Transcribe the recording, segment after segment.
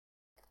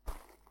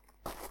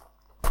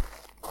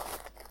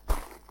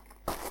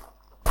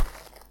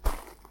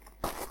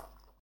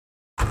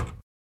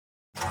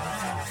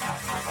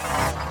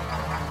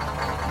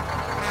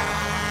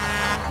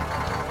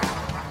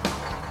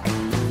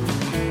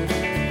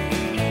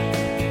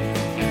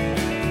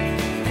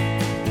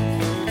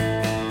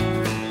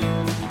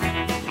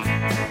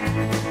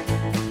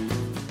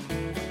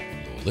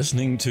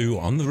listening to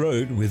On the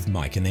Road with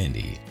Mike and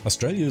Andy,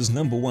 Australia's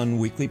 #1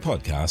 weekly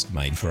podcast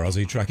made for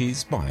Aussie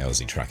truckies by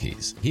Aussie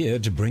truckies, here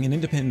to bring an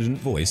independent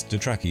voice to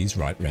truckies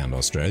right round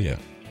Australia.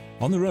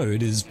 On the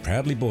Road is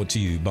proudly brought to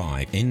you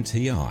by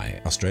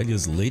NTI,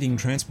 Australia's leading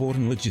transport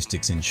and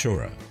logistics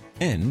insurer,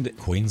 and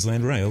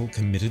Queensland Rail,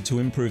 committed to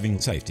improving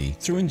safety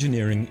through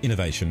engineering,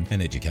 innovation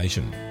and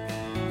education.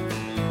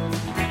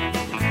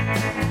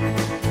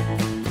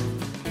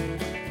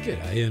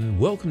 G'day and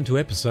welcome to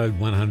episode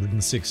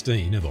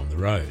 116 of On the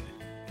Road.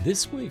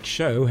 This week's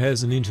show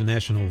has an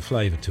international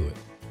flavour to it,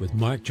 with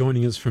Mike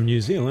joining us from New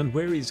Zealand,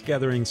 where he's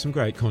gathering some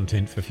great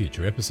content for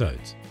future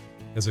episodes.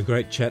 There's a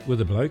great chat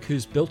with a bloke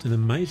who's built an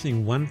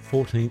amazing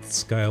 1/14th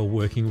scale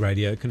working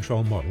radio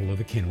control model of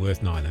a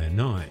Kenworth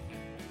 909.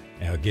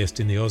 Our guest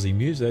in the Aussie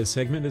Muso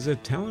segment is a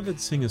talented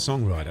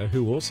singer-songwriter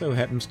who also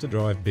happens to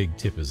drive big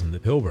tippers in the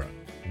Pilbara.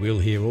 We'll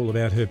hear all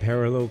about her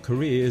parallel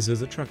careers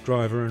as a truck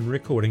driver and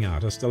recording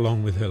artist,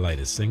 along with her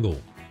latest single.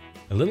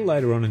 A little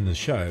later on in the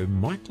show,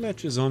 Mike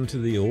latches on to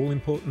the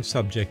all-important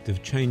subject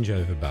of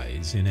changeover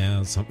bays in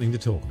our Something to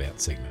Talk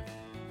About segment.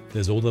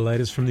 There's all the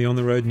latest from the On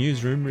the Road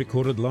newsroom,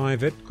 recorded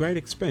live at great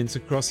expense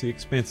across the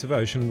expansive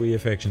ocean we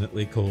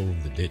affectionately call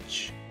the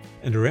Ditch.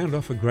 And to round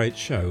off a great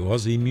show,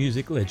 Aussie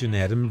music legend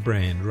Adam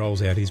Brand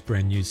rolls out his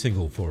brand new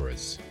single for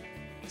us.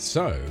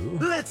 So,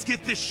 let's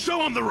get this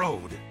show on the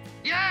road!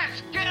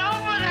 Yes, get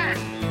on with it!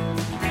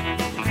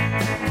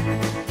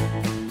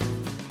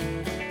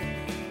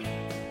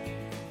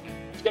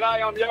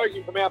 G'day, I'm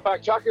Yogi from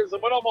Outback Truckers,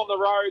 and when I'm on the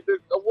road,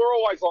 we're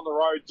always on the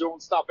road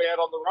doing stuff out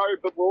on the road,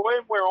 but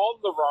when we're on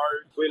the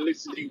road, we're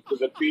listening to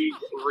the big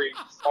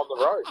rigs on the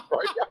road,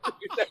 right?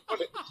 Is that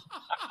what it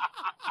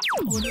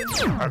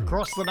is?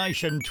 Across the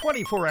nation,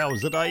 24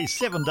 hours a day,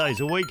 7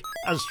 days a week,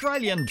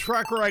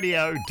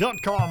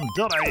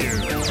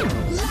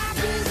 AustralianTruckRadio.com.au.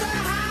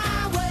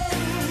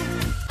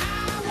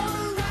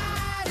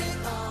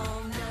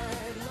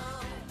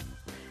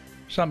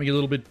 Something a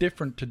little bit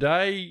different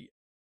today.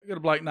 We've got a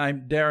bloke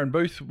named Darren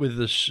Booth with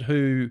us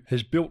who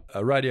has built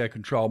a radio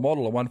control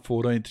model, a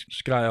 1/14th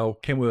scale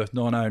Kenworth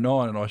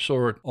 909, and I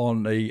saw it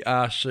on the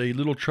RC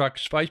Little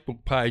Trucks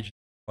Facebook page.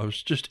 I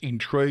was just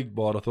intrigued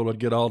by it. I thought I'd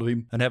get hold of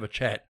him and have a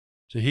chat.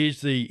 So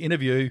here's the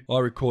interview I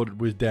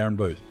recorded with Darren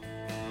Booth.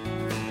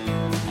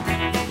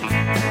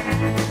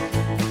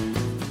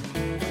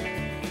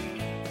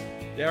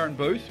 Darren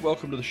Booth,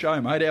 welcome to the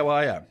show, mate. How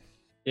are you?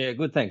 Yeah,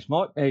 good, thanks,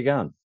 Mike. How you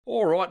going?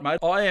 All right, mate.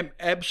 I am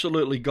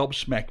absolutely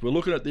gobsmacked. We're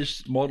looking at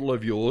this model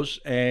of yours,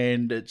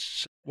 and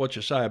it's, what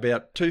you say,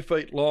 about 2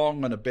 feet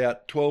long and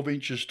about 12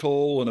 inches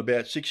tall and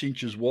about 6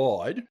 inches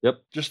wide.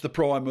 Yep. Just the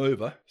prime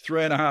mover,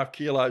 3.5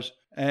 kilos.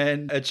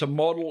 And it's a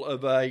model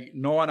of a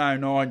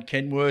 909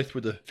 Kenworth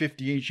with a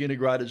 50-inch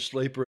integrated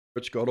sleeper.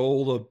 It's got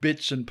all the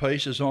bits and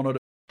pieces on it.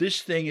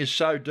 This thing is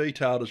so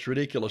detailed, it's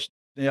ridiculous.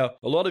 Now,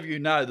 a lot of you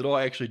know that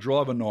I actually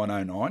drive a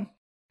 909.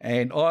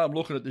 And I am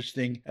looking at this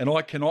thing and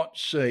I cannot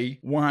see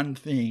one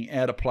thing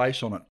out of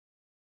place on it.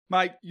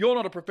 Mate, you're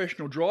not a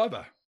professional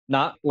driver.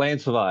 Nah, land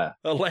surveyor.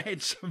 A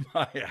land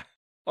surveyor.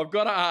 I've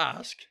got to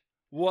ask,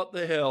 what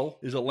the hell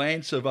is a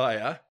land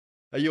surveyor?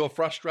 Are you a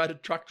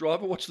frustrated truck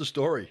driver? What's the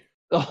story?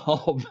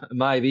 Oh,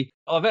 maybe.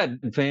 I've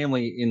had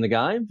family in the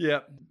game. Yeah.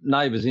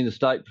 Neighbours,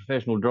 interstate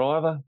professional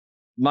driver.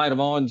 Mate of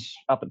mine's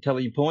up at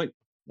Telly Point.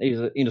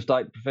 He's an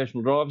interstate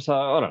professional driver. So,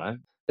 I don't know.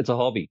 It's a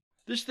hobby.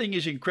 This thing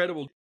is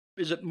incredible.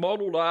 Is it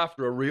modelled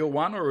after a real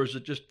one, or is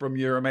it just from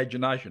your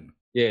imagination?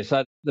 Yeah,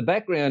 so the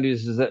background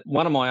is that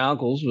one of my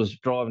uncles was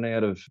driving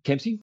out of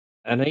Kempsey,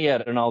 and he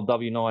had an old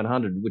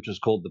W900, which was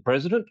called the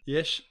President.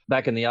 Yes.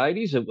 Back in the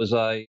 80s, it was,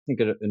 an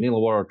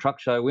Illawarra truck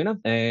show winner,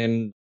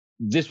 and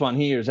this one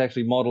here is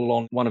actually modelled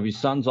on one of his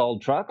son's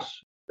old trucks,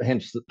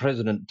 hence the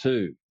President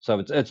 2. So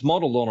it's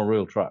modelled on a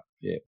real truck,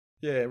 yeah.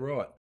 Yeah,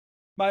 right.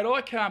 Mate,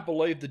 I can't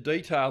believe the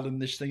detail in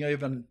this thing,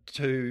 even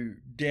to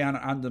down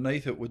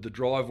underneath it with the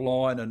drive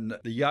line and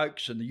the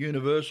yokes and the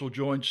universal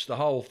joints, the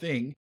whole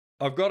thing.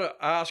 I've got to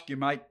ask you,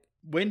 mate,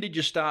 when did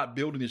you start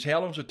building this?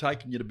 How long has it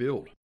taken you to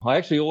build? I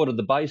actually ordered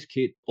the base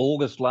kit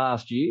August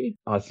last year.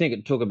 I think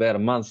it took about a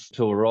month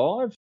to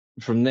arrive.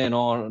 From then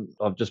on,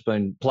 I've just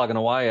been plugging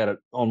away at it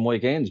on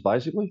weekends,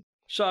 basically.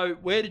 So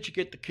where did you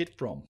get the kit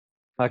from?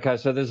 Okay,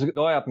 so there's a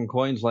guy up in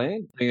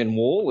Queensland, Ian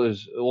Wall,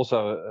 who's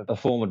also a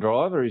former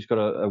driver. He's got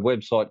a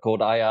website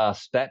called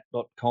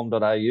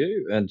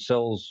arstat.com.au and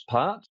sells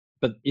parts.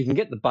 But you can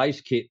get the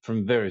base kit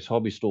from various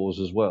hobby stores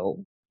as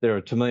well. They're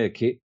a Tamiya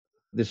kit.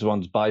 This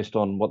one's based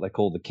on what they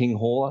call the King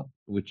Hauler,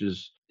 which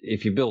is,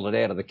 if you build it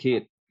out of the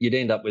kit, you'd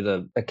end up with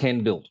a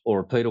Ken built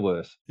or a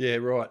Peterworth. Yeah,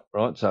 right.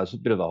 Right, so it's a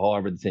bit of a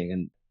hybrid thing.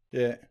 And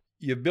yeah,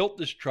 you built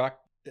this truck.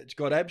 It's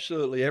got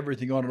absolutely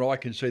everything on it I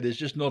can see. There's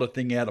just not a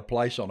thing out of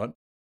place on it.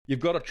 You've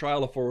got a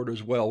trailer for it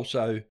as well,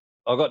 so...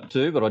 I got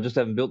two, but I just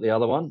haven't built the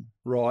other one.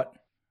 Right.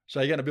 So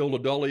you're going to build a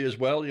dolly as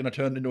well? You're going to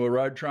turn it into a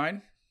road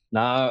train?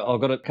 No,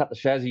 I've got to cut the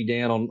chassis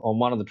down on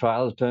one of the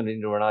trailers, turn it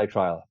into an A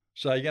trailer.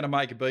 So you're going to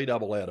make a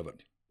B-double out of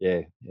it?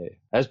 Yeah.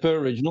 As per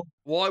original.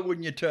 Why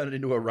wouldn't you turn it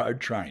into a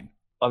road train?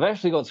 I've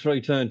actually got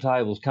 3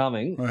 turntables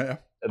coming. Yeah.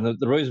 And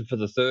the reason for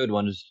the third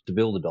one is to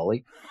build a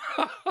dolly.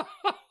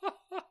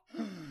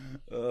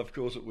 Of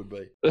course it would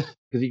be. Because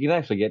you can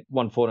actually get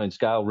 114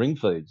 scale ring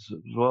feeds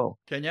as well.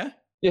 Can you?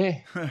 Yeah,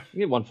 you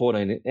get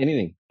 114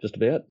 anything, just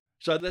about.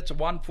 So that's a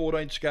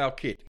 114 scale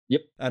kit.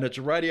 Yep. And it's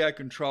a radio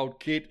controlled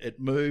kit. It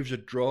moves,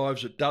 it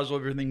drives, it does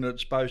everything that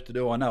it's supposed to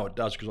do. I know it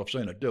does because I've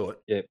seen it do it.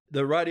 Yep.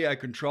 The radio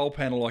control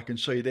panel I can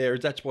see there,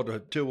 that's what, a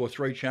 2 or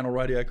 3 channel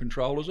radio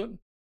control, is it?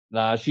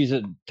 No, she's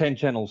a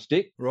 10-channel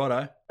stick,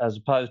 Righto. as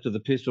opposed to the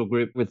pistol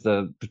grip with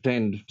the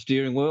pretend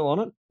steering wheel on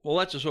it. Well,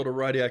 that's a sort of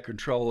radio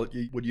control that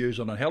you would use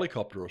on a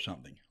helicopter or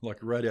something,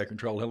 like a radio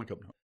controlled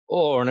helicopter.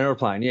 Or an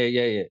aeroplane,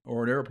 yeah.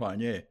 Or an aeroplane,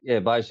 yeah. Yeah,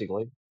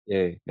 basically,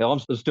 yeah. I'm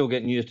still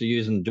getting used to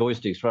using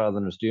joysticks rather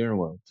than a steering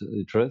wheel, to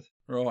the truth.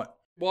 Right.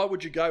 Why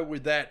would you go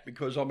with that?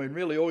 Because, I mean,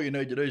 really all you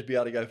need to do is be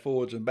able to go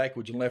forwards and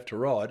backwards and left to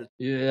right.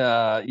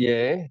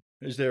 Yeah.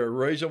 Is there a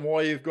reason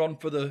why you've gone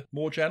for the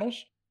more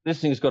channels? This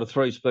thing's got a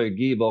 3-speed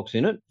gearbox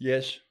in it,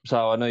 Yes,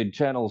 so I need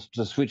channels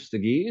to switch the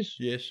gears.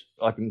 yes.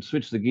 I can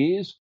switch the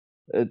gears.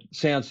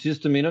 Sound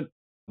system in it,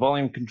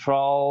 volume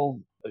control.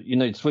 You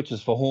need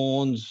switches for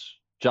horns,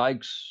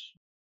 jakes,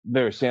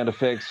 various sound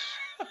effects.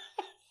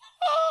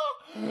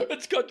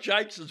 It's got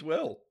jakes as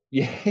well.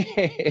 Yeah.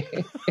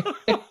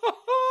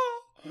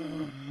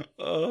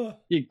 Uh,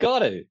 You got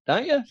to,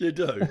 don't you? you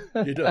do.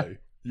 You do.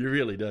 You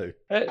really do.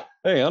 Hey,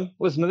 hang on,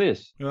 listen to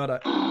this. Righto.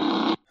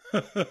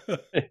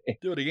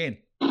 Do it again.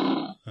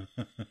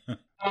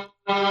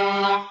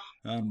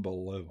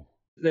 Unbelievable.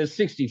 There's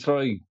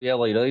 63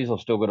 LEDs I've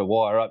still got to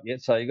wire up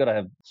yet, so you've got to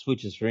have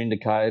switches for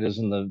indicators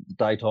and the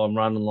daytime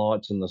running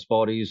lights and the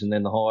spotties and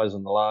then the highs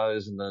and the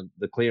lows and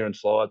the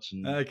clearance lights.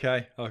 And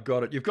Okay, I've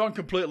got it. You've gone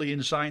completely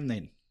insane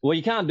then. well,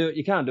 you can't do it.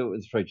 You can't do it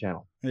with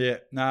 3-channel Yeah,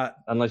 no,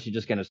 unless you're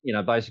just going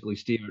to, basically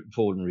steer it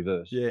forward and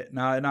reverse. yeah,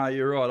 no,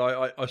 you're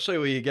right. I see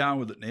where you're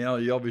going with it now.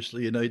 You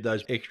obviously you need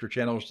those extra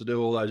channels to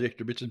do all those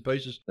extra bits and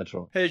pieces. That's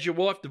right. Has your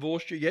wife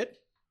divorced you yet?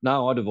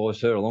 No, I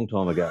divorced her a long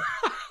time ago,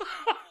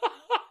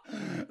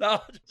 No.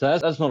 so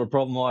that's not a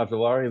problem I have to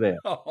worry about.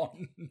 Oh,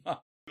 no.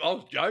 I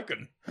was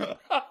joking. Oh,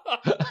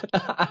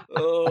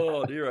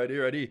 dear, oh,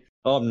 dear, oh, dear.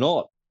 I'm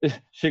not.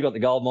 She got the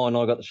gold mine,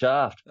 I got the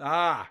shaft.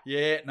 Ah,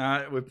 yeah,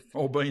 no, we've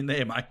all been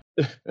there, mate.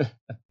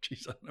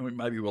 Jeez,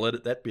 maybe we'll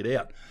edit that bit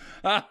out.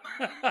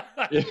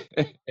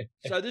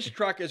 So this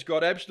truck has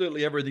got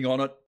absolutely everything on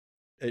it.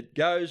 It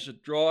goes,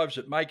 it drives,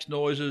 it makes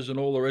noises and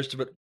all the rest of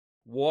it.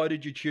 Why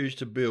did you choose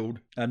to build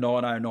a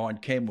 909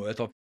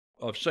 Kenworth?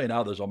 I've seen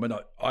others. I mean,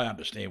 I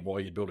understand why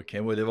you'd build a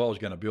Kenworth. If I was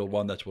going to build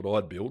one, that's what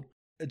I'd build.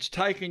 It's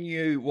taken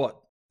you, what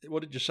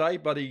did you say,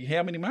 buddy,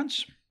 how many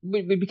months?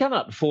 We've been coming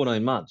up to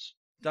 14 months.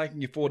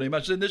 Taking you 14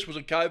 months. And this was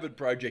a COVID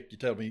project, you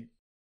tell me.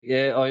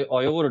 Yeah,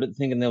 I ordered it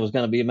thinking there was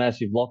going to be a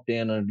massive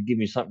lockdown and it'd give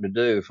me something to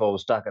do if I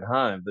was stuck at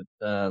home.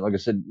 But like I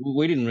said,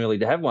 we didn't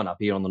really have one up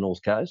here on the North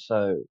Coast,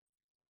 so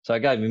it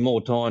gave me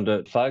more time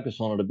to focus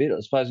on it a bit. I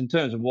suppose in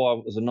terms of why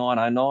it was a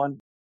 909,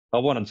 I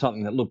wanted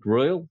something that looked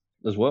real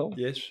as well.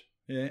 Yes,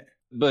 yeah.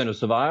 Being a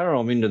surveyor,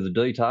 I'm into the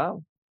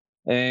detail.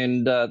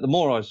 And the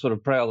more I sort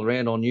of prowled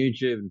around on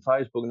YouTube and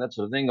Facebook and that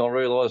sort of thing, I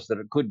realised that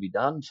it could be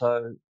done.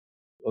 So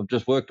I've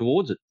just worked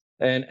towards it.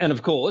 And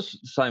of course,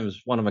 same as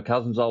one of my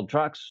cousin's old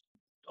trucks,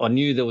 I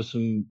knew there was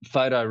some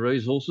photo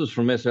resources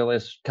from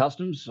SLS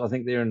Customs. I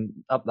think they're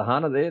up the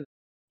Hunter there.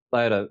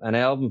 They had an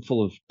album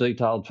full of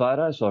detailed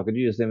photos, so I could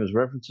use them as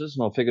references.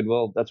 And I figured,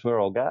 well, that's where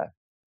I'll go.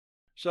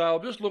 So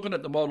I'm just looking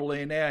at the model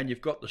there now, and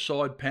you've got the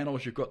side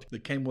panels, you've got the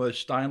Kenworth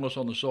stainless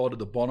on the side of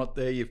the bonnet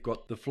there, you've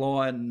got the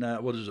flying,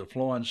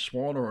 flying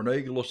swan or an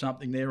eagle or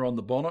something there on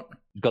the bonnet.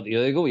 You've got the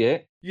Eagle, yeah.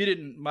 You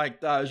didn't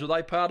make those. Were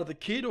they part of the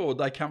kit or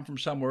did they come from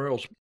somewhere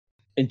else?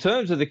 In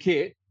terms of the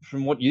kit,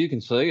 from what you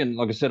can see, and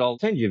like I said, I'll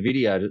send you a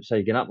video so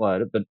you can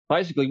upload it, but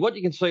basically what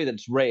you can see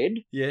that's red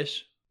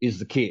Yes. is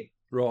the kit.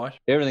 Right.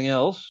 Everything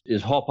else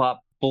is hop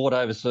up, bought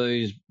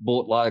overseas,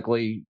 bought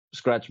locally,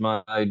 scratch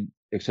made,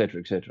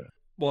 etc., etc.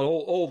 Well,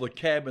 all the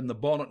cab and the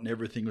bonnet and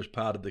everything was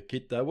part of the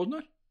kit though, wasn't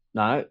it?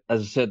 No,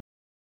 as I said,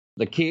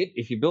 the kit,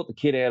 if you built the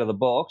kit out of the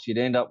box, you'd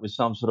end up with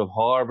some sort of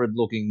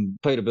hybrid-looking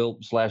Peterbilt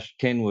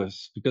 /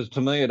 Kenworth, because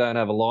to me, I don't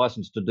have a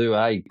license to do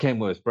a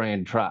Kenworth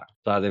brand truck.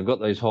 So they've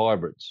got these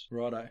hybrids.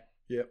 Righto.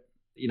 Yep.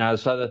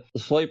 So the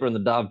sleeper and the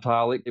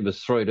dovetail, it was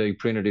 3D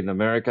printed in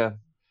America.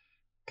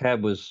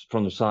 Cab was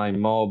from the same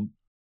mob.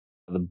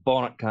 The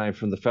bonnet came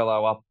from the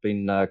fellow up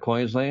in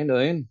Queensland,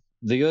 Ian.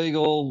 The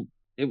Eagle,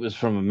 it was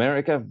from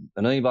America,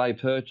 an eBay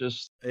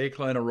purchase. Air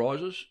cleaner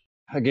risers.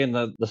 Again,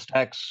 the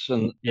stacks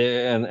and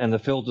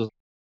the filters,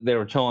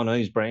 they're a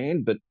Chinese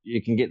brand, but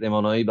you can get them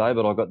on eBay.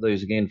 But I got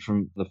these again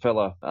from the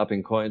fella up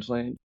in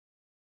Queensland.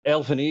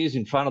 Elephant ears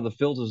in front of the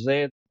filters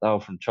there, they were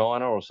from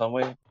China or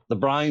somewhere. The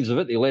brains of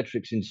it, the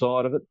electrics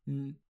inside of it,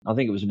 I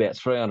think it was about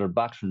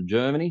 $300 from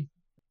Germany.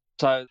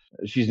 So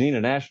she's an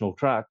international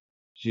truck.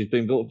 She's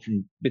been built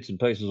from bits and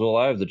pieces all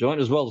over the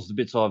joint, as well as the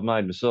bits I've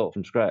made myself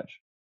from scratch.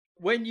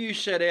 When you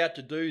set out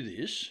to do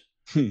this,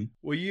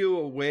 were you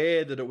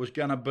aware that it was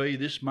going to be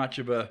this much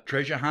of a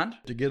treasure hunt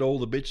to get all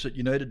the bits that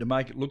you needed to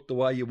make it look the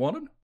way you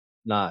wanted?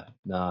 No,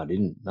 I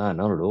didn't. No,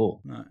 not at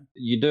all. No.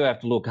 You do have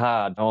to look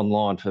hard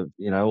online for,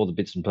 all the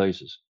bits and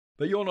pieces.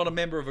 But you're not a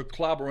member of a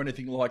club or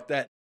anything like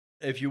that.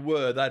 If you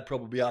were, they'd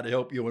probably be able to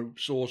help you and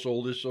source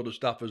all this sort of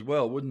stuff as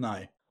well, wouldn't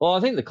they? Well, I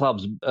think the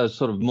clubs are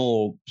sort of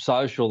more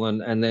social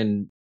and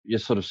then you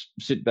sort of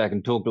sit back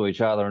and talk to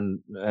each other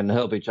and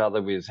help each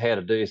other with how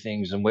to do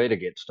things and where to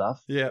get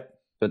stuff. Yeah.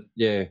 But,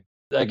 yeah,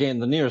 again,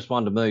 the nearest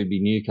one to me would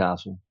be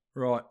Newcastle.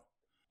 Right.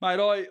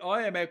 Mate,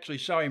 I am actually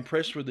so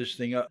impressed with this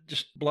thing. It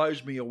just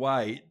blows me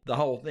away, the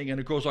whole thing. And,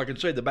 of course, I can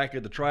see the back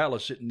of the trailer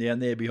sitting down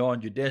there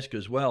behind your desk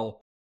as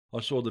well.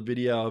 I saw the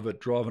video of it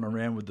driving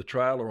around with the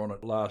trailer on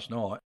it last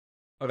night.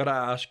 I got to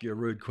ask you a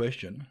rude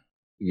question.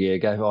 Yeah,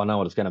 go. I know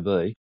what it's going to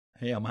be.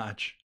 How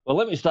much? Well,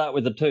 let me start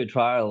with the two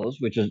trailers,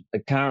 which are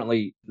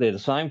currently, they're the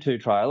same two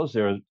trailers.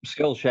 They're a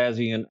Skell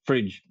chassis and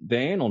fridge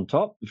van on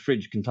top, the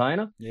fridge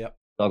container. Yep.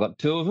 I've got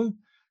two of them.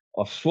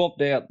 I've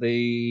swapped out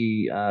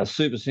the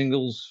super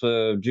singles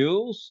for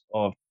duals.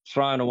 I've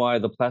thrown away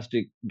the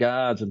plastic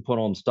guards and put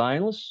on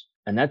stainless.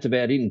 And that's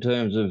about it in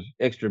terms of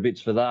extra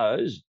bits for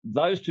those.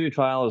 Those two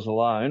trailers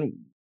alone,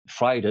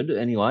 freighted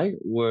anyway,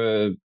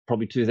 were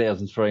probably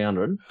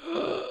 2,300.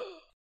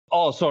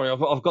 Oh, sorry,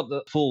 I've got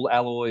the full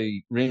alloy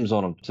rims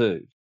on them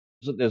too.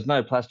 So there's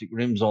no plastic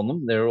rims on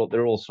them. They're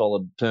all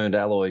solid turned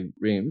alloy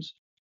rims.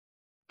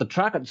 The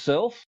truck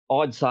itself,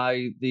 I'd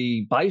say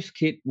the base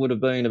kit would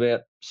have been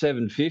about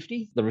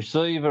 $750. The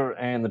receiver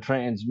and the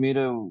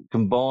transmitter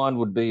combined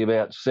would be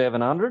about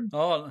 $700.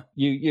 Oh,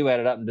 You add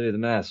it up and do the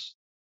maths.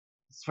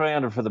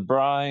 $300 for the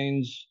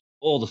brains,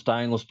 all the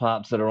stainless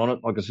parts that are on it.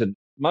 Like I said,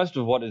 most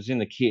of what is in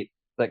the kit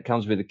that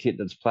comes with the kit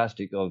that's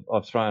plastic,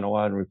 I've thrown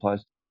away and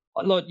replaced.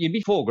 Look, you'd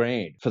be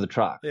 $4,000 for the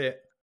truck. yeah.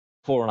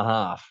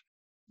 4.5.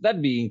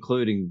 That'd be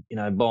including,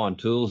 buying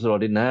tools that I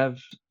didn't have,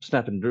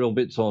 snapping drill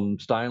bits on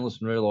stainless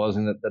and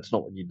realising that that's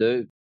not what you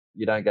do.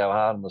 You don't go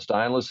hard on the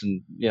stainless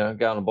and,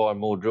 go and buy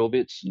more drill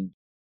bits.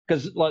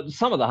 Because like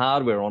some of the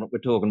hardware on it, we're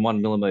talking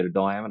 1 millimetre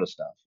diameter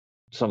stuff.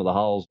 Some of the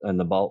holes and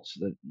the bolts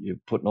that you're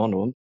putting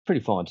onto them,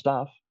 pretty fine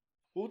stuff.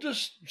 We'll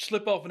just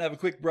slip off and have a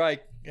quick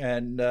break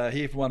and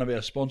hear from one of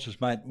our sponsors,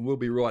 mate. And we'll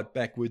be right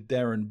back with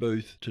Darren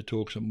Booth to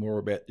talk some more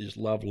about this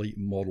lovely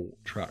model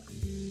truck.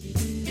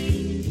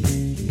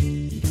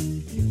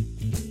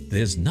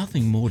 There's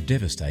nothing more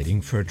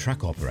devastating for a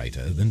truck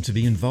operator than to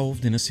be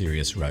involved in a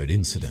serious road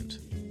incident.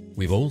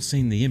 We've all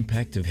seen the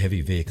impact of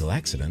heavy vehicle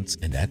accidents,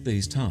 and at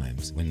these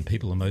times, when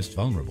people are most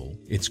vulnerable,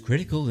 it's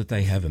critical that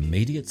they have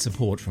immediate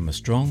support from a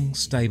strong,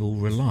 stable,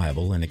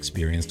 reliable and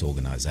experienced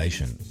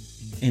organisation.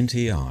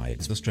 NTI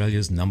is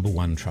Australia's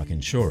 #1 truck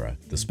insurer,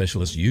 the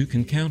specialist you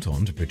can count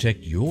on to protect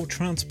your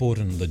transport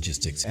and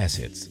logistics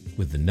assets,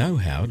 with the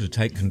know-how to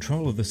take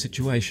control of the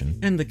situation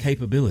and the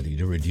capability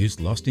to reduce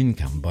lost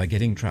income by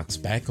getting trucks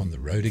back on the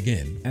road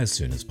again as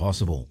soon as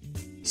possible.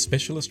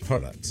 Specialist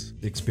products,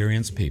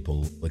 experienced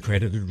people,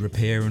 accredited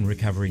repair and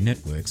recovery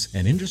networks,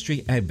 and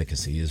industry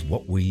advocacy is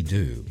what we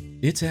do.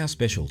 It's our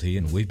specialty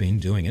and we've been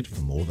doing it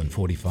for more than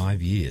 45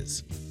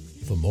 years.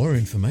 For more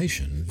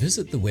information,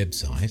 visit the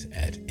website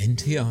at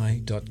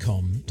nti.com.au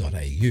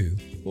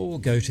or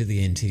go to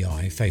the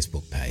NTI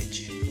Facebook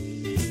page.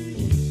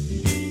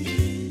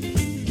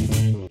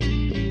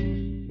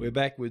 We're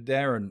back with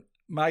Darren.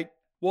 Mate,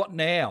 what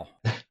now?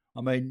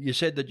 I mean, you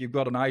said that you've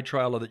got an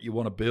A-trailer that you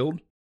want to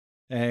build,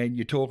 and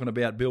you're talking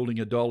about building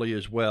a dolly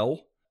as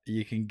well.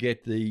 You can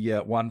get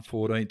the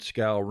 1/14th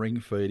scale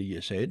ring feeder,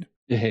 you said.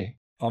 Yeah.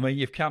 I mean,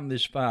 you've come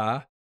this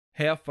far.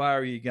 How far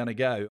are you going to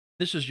go?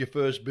 This is your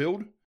first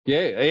build? Yeah.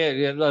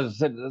 As I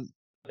said,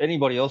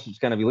 anybody else that's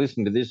going to be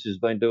listening to this who's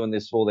been doing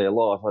this all their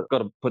life, I've got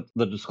to put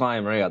the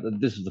disclaimer out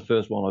that this is the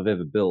first one I've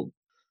ever built.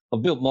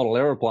 I've built model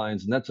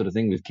aeroplanes and that sort of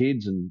thing with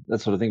kids and that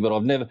sort of thing, but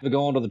I've never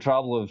gone to the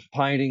trouble of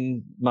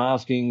painting,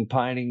 masking,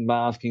 clear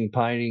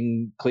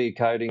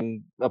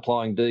coating,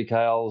 applying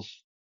decals,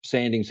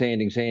 sanding,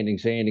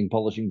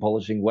 polishing,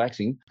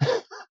 waxing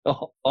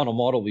on a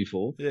model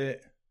before. Yeah.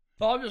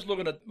 I'm just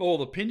looking at all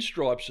the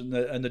pinstripes and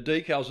the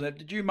decals and that.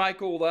 Did you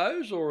make all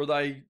those, or are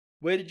they?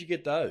 Where did you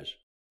get those?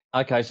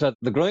 Okay, so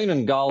the green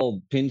and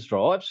gold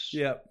pinstripes,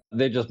 Yeah.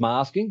 they're just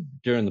masking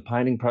during the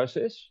painting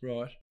process.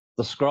 Right.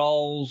 The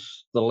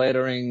scrolls, the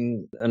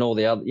lettering, and all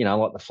the other,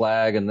 like the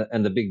flag and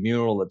the big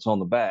mural that's on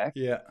the back.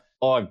 Yeah.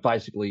 I've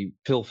basically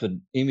pilfered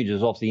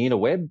images off the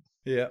interweb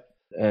Yeah.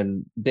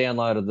 and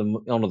downloaded them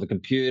onto the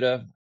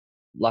computer.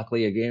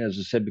 Luckily, again, as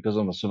I said, because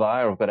I'm a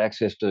surveyor, I've got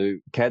access to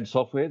CAD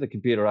software, the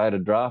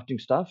computer-aided drafting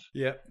stuff.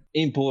 Yeah.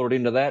 Import it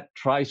into that,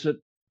 trace it,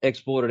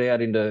 export it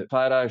out into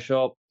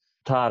Photoshop,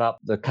 tart up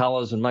the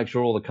colours and make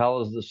sure all the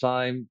colours are the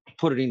same,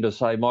 put it into,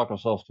 say,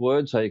 Microsoft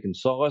Word so you can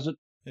size it.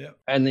 Yeah.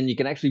 And then you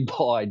can actually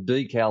buy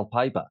decal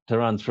paper to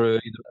run through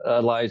either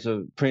a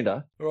laser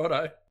printer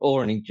Righto.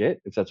 or an inkjet,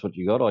 if that's what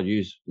you got. I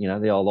use,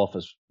 the old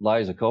office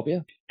laser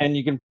copier. And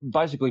you can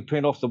basically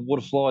print off the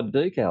water slide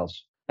decals.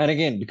 And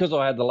again, because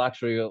I had the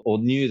luxury or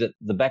knew that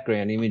the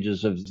background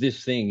images of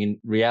this thing in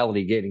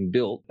reality getting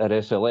built at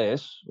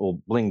SLS or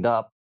blinged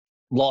up,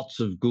 lots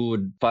of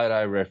good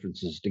photo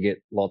references to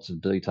get lots of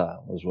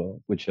detail as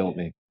well, which helped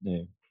me.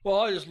 Yeah. Well,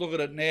 I just look at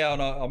it now,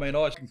 and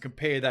I can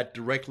compare that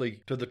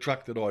directly to the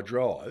truck that I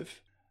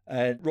drive,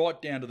 and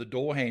right down to the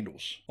door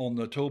handles on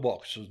the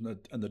toolbox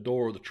and the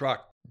door of the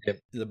truck. Yep.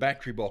 The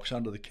battery box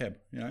under the cab,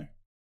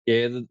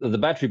 Yeah, the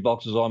battery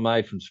boxes I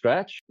made from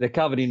scratch. They're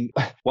covered in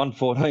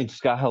 1/14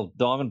 scale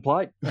diamond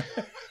plate.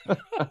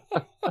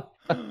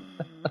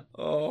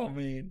 Oh,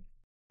 man.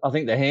 I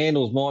think the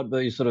handles might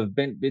be sort of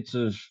bent bits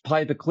of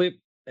paper clip,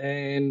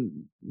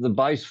 and the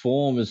base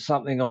form is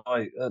something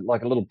like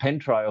a little pen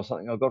tray or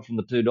something I got from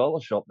the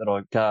 $2 shop that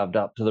I carved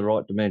up to the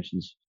right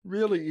dimensions.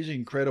 Really is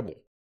incredible.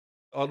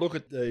 I look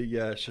at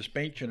the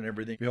suspension and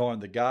everything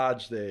behind the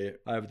guards there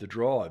over the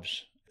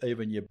drives,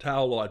 even your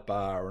tail light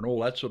bar and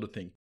all that sort of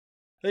thing.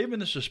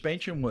 Even the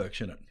suspension works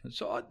in it.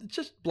 So it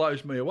just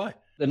blows me away.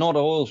 They're not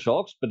oil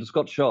shocks, but it's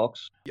got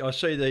shocks. I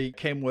see the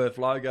Kenworth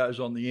logos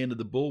on the end of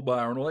the bull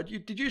bar and all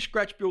that. Did you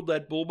scratch build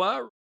that bull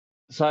bar?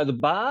 So the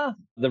bar,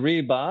 the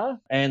rear bar,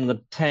 and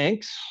the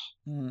tanks,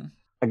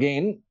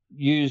 again,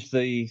 used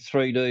the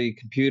 3D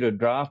computer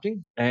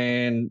drafting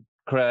and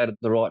created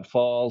the right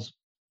files.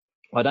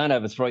 I don't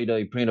have a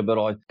 3D printer, but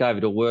I gave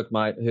it to a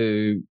workmate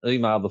who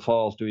emailed the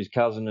files to his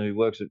cousin who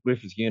works at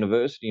Griffith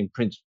University and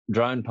prints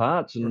drone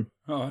parts, and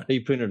he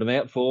printed them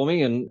out for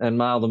me and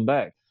mailed them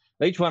back.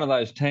 Each one of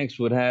those tanks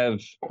would have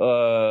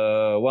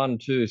 1,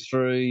 2,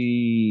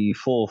 3,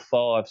 4,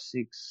 5,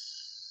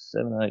 6,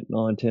 7, 8,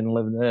 9, 10,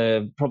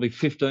 11, probably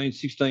 15,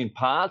 16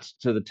 parts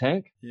to the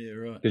tank. Yeah,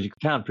 right. Because you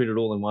can't print it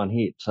all in one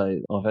hit. So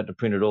I've had to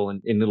print it all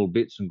in little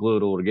bits and glue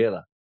it all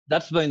together.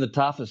 That's been the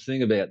toughest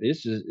thing about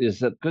this is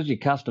that because you're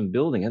custom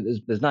building it,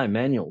 there's no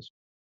manuals.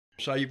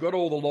 So you've got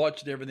all the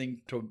lights and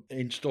everything to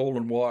install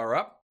and wire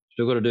up.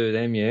 Still got to do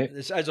them, yeah.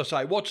 As I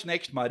say, what's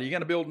next, mate? Are you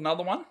going to build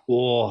another one?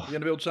 Oh, Are you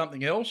going to build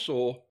something else,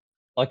 or?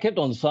 I kept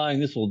on saying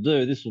this will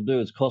do,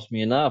 it's cost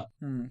me enough.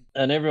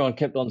 And everyone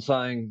kept on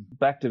saying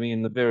back to me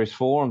in the various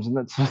forums and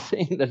that sort of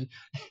thing that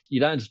you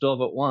don't stop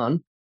at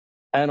one.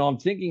 And I'm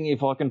thinking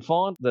if I can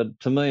find the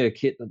Tamiya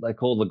kit that they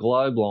call the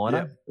Globe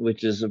Liner,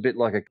 which is a bit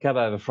like a cab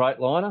over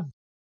Freightliner,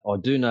 I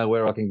do know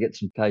where I can get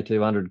some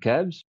K200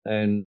 cabs.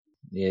 And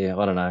yeah,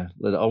 I don't know.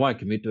 I won't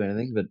commit to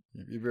anything, but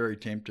you're very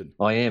tempted.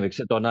 I am,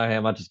 except I know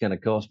how much it's going to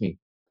cost me.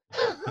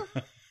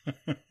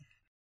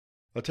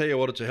 I'll tell you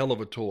what, it's a hell of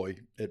a toy.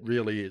 It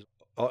really is.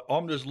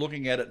 I'm just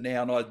looking at it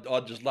now, and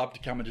I'd just love to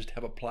come and just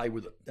have a play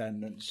with it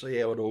and see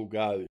how it all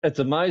goes. It's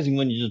amazing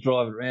when you just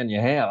drive it around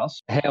your house,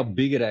 how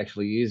big it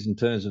actually is in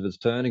terms of its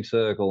turning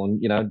circle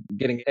and,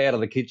 getting out of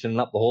the kitchen and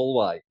up the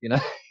hallway,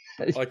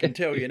 I can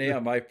tell you now,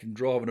 mate, from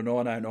driving a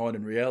 909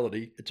 in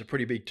reality, it's a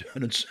pretty big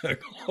turning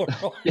circle. All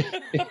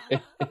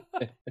right.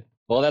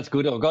 Well, that's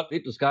good. I've got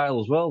it to scale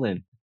as well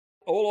then.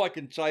 All I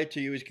can say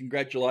to you is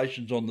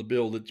congratulations on the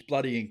build. It's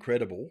bloody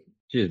incredible.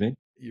 Cheers, man.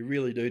 You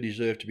really do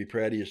deserve to be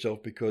proud of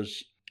yourself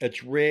because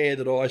it's rare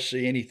that I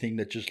see anything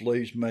that just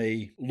leaves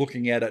me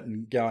looking at it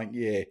and going,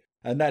 yeah,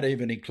 and that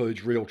even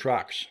includes real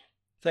trucks.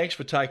 Thanks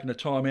for taking the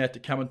time out to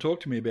come and talk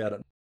to me about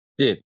it.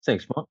 Yeah,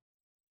 thanks, Mike.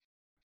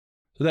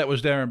 So that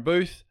was Darren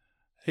Booth.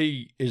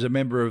 He is a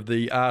member of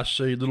the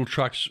RC Little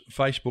Trucks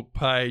Facebook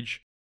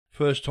page,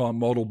 first-time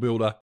model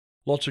builder.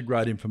 Lots of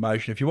great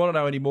information. If you want to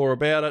know any more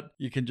about it,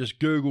 you can just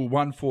Google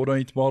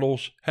 1/14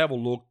 models, have a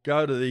look,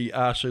 go to the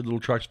RC Little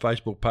Trucks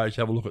Facebook page,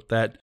 have a look at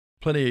that.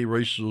 Plenty of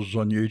resources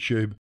on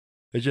YouTube.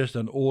 It's just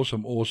an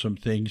awesome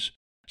things.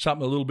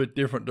 Something a little bit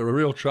different to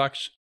real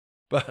trucks,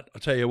 but I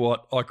tell you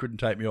what, I couldn't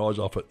take my eyes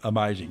off it.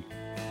 Amazing.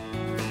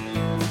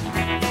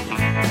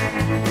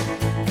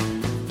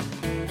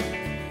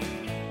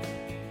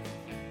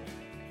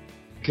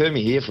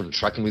 Kermie here from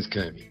Trucking with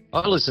Kermie.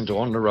 I listen to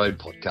On the Road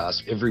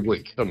podcast every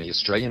week on the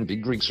Australian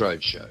Big Rigs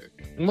Roadshow.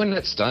 And when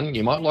that's done,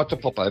 you might like to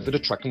pop over to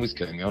Trucking with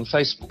Kermie on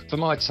Facebook for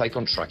my take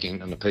on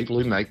trucking and the people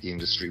who make the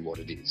industry what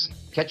it is.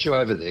 Catch you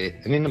over there,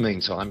 and in the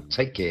meantime,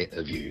 take care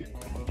of you.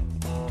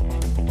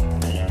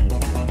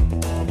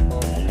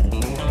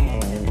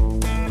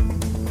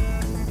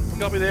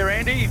 Copy there,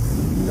 Andy.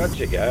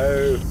 Gotcha,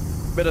 go.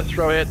 Better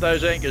throw out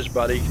those anchors,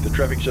 buddy. The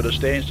traffic's at a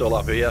standstill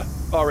up here.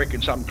 I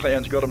reckon some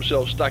clown's got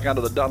himself stuck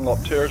under the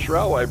Dunlop Terrace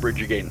Railway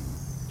Bridge again.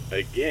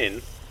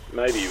 Again?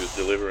 Maybe he was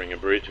delivering a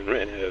bridge and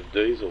ran out of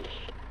diesel.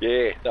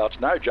 Yeah, no, it's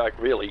no joke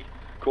really.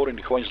 According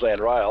to Queensland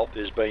Rail,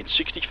 there's been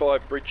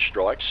 65 bridge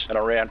strikes and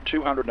around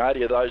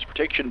 280 of those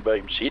protection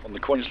beams hit on the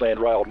Queensland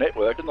Rail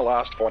network in the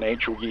last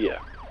financial year.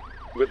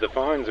 With the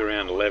fines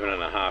around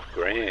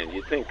 $11,500,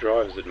 you'd think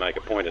drivers would make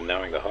a point of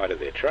knowing the height of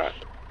their truck.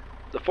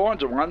 The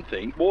fines are one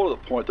thing. More to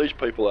the point, these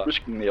people are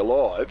risking their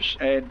lives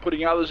and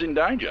putting others in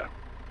danger.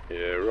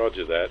 Yeah,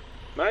 roger that.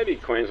 Maybe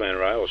Queensland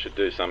Rail should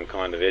do some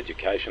kind of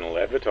educational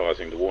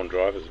advertising to warn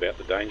drivers about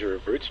the danger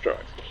of bridge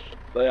strikes.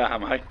 They are,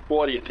 mate.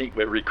 Why do you think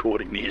we're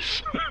recording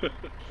this?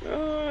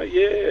 Oh,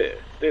 yeah.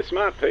 They're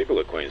smart people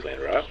at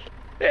Queensland Rail.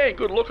 Yeah,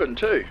 good looking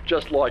too,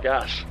 just like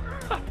us.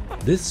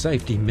 This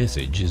safety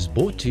message is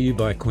brought to you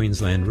by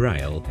Queensland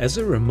Rail as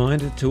a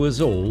reminder to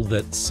us all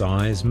that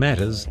size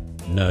matters.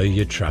 Know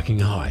your trucking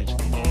height.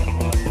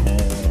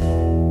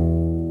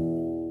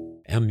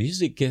 Our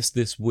music guest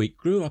this week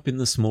grew up in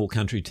the small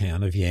country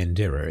town of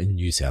Yandera in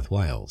New South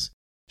Wales.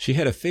 She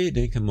had a fair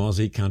dinkum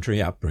Aussie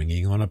country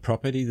upbringing on a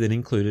property that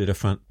included a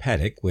front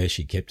paddock where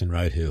she kept and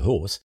rode her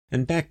horse,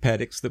 and back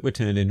paddocks that were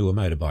turned into a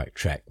motorbike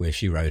track where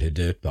she rode her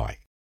dirt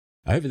bike.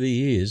 Over the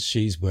years,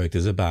 she's worked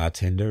as a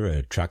bartender,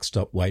 a truck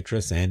stop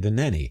waitress and a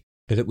nanny,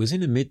 but it was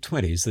in her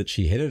mid-20s that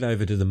she headed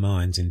over to the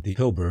mines in the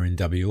Pilbara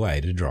in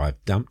WA to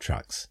drive dump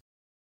trucks.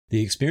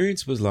 The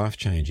experience was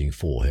life-changing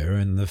for her,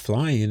 and the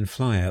fly-in,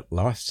 fly-out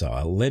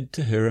lifestyle led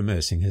to her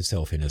immersing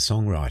herself in her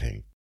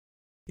songwriting.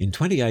 In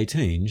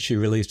 2018, she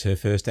released her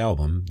first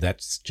album,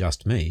 That's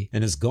Just Me,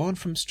 and has gone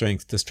from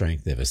strength to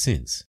strength ever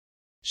since.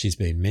 She's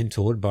been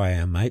mentored by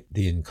our mate,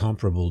 the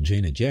incomparable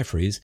Gina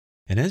Jeffries,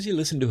 and as you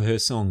listen to her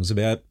songs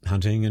about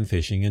hunting and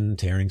fishing and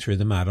tearing through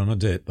the mud on a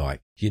dirt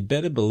bike, you'd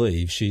better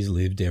believe she's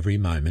lived every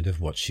moment of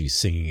what she's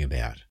singing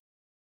about.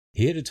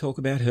 Here to talk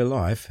about her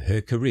life,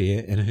 her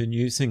career, and her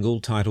new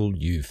single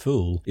titled You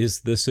Fool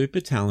is the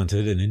super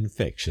talented and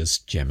infectious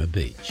Gemma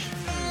Beach.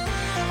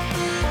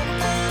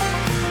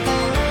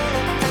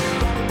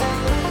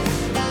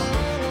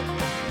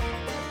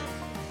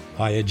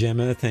 Hiya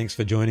Gemma, thanks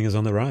for joining us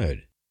on the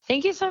road.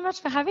 Thank you so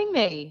much for having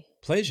me.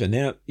 Pleasure.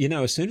 Now,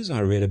 as soon as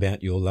I read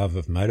about your love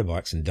of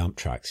motorbikes and dump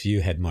trucks,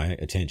 you had my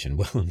attention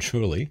well and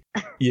truly.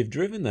 You've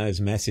driven those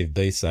massive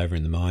beasts over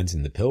in the mines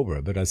in the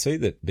Pilbara, but I see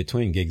that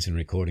between gigs and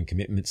recording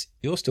commitments,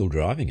 you're still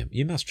driving them.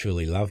 You must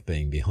truly love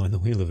being behind the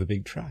wheel of a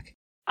big truck.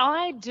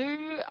 I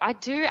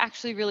do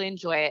actually really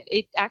enjoy it.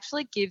 It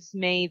actually gives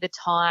me the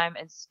time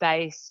and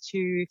space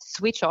to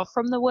switch off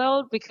from the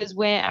world because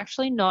we're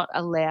actually not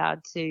allowed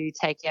to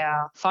take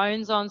our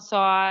phones on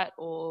site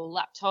or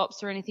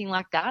laptops or anything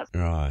like that.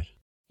 Right.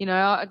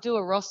 I do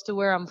a roster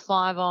where I'm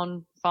 5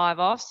 on, 5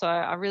 off, so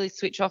I really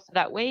switch off for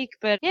that week.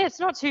 But yeah, it's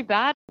not too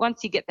bad.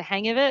 Once you get the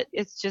hang of it,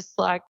 it's just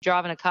like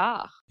driving a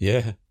car.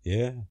 Yeah.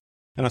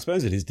 And I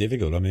suppose it is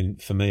difficult. I mean,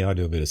 for me, I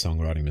do a bit of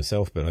songwriting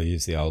myself, but I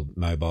use the old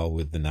mobile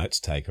with the notes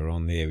taker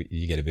on there.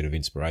 You get a bit of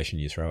inspiration,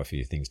 you throw a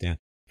few things down.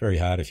 Very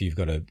hard if you've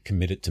got to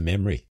commit it to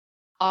memory.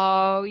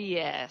 Oh,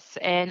 yes.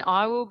 And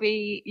I will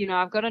be,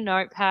 I've got a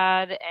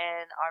notepad and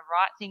I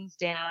write things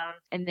down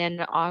and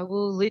then I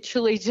will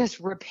literally just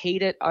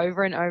repeat it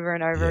over and over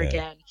and over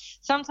again.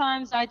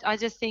 Sometimes I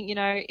just think,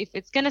 if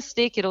it's going to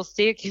stick, it'll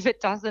stick. If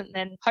it doesn't,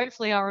 then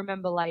hopefully I'll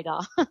remember later.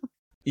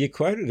 You're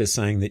quoted as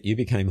saying that you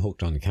became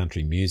hooked on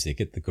country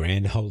music at the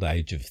grand old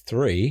age of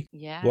 3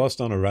 whilst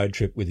on a road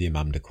trip with your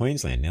mum to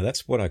Queensland. Now,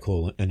 that's what I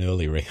call an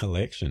early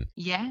recollection.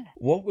 Yeah.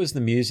 What was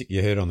the music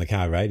you heard on the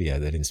car radio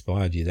that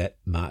inspired you that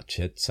much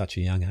at such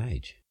a young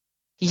age?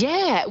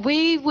 Yeah,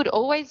 we would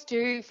always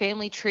do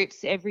family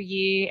trips every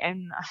year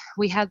and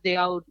we had the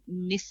old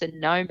Nissan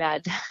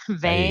Nomad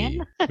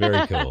van. Hey,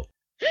 very cool.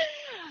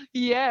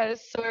 Yeah,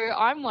 so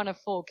I'm one of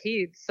 4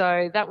 kids.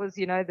 So that was,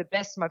 the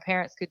best my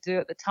parents could do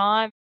at the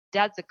time.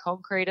 Dad's a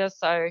concreter,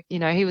 so,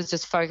 he was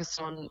just focused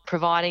on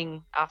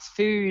providing us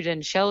food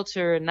and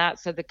shelter and that.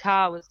 So the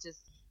car was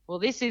just,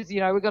 this is,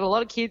 we've got a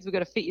lot of kids, we've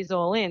got to fit you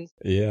all in.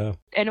 Yeah.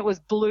 And it was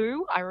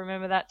blue. I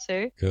remember that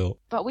too. Cool.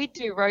 But we'd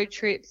do road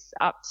trips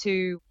up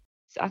to,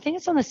 I think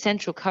it's on the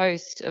central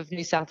coast of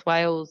New South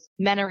Wales,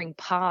 Mannering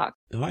Park.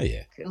 Oh,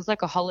 yeah. It was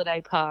like a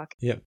holiday park.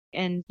 Yep.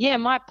 And yeah,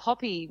 my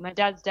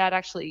dad's dad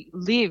actually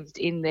lived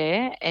in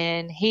there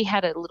and he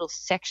had a little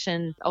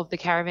section of the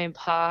caravan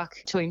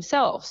park to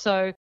himself.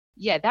 So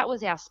yeah, that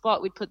was our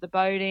spot. We'd put the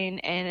boat in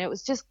and it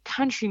was just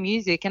country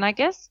music. And I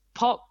guess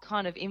pop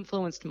kind of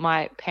influenced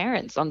my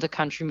parents onto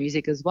country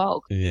music as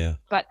well. Yeah.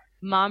 But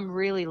Mum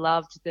really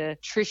loved the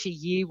Trisha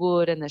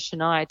Yearwood and the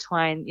Shania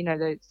Twain,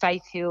 the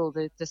Faith Hill,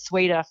 the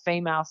sweeter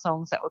female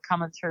songs that were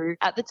coming through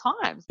at the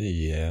time.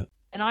 Yeah.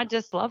 And I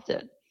just loved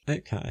it.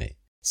 Okay.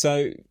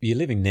 So you're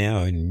living now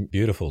in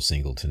beautiful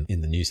Singleton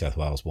in the New South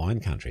Wales wine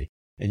country.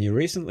 And you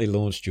recently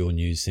launched your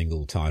new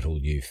single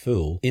titled You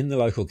Fool in the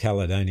local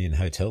Caledonian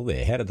Hotel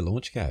there. How did the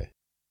launch go?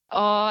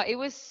 Oh, it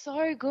was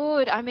so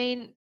good. I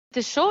mean,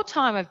 the short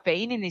time I've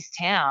been in this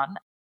town,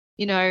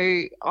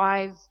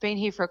 I've been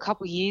here for a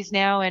couple of years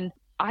now and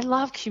I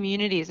love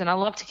communities and I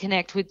love to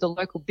connect with the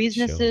local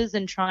businesses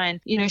and try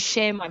and,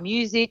 share my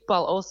music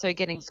while also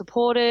getting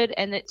supported.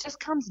 And it just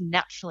comes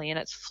naturally and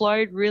it's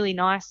flowed really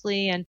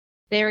nicely and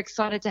they're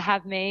excited to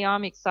have me.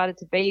 I'm excited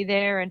to be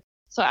there. And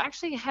so I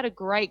actually had a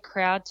great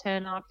crowd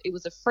turn up. It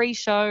was a free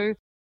show.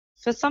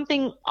 For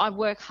something I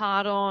work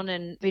hard on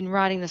and been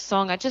writing the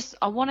song,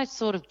 I want to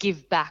sort of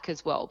give back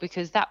as well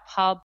because that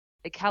pub,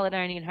 the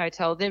Caledonian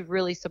Hotel, they've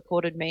really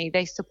supported me.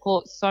 They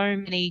support so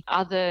many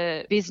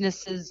other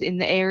businesses in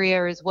the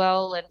area as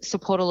well and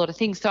support a lot of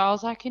things. So I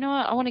was like,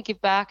 I want to give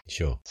back.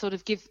 Sure. Sort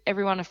of give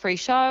everyone a free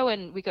show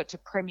and we got to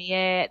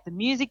premiere the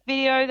music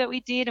video that we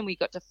did and we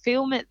got to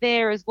film it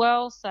there as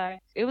well. So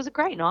it was a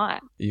great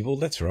night. Yeah, well,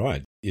 that's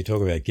right. You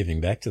talk about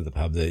giving back to the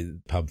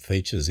pub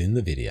features in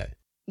the video.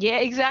 Yeah,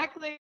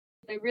 exactly.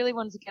 They really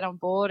wanted to get on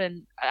board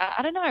and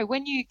I don't know,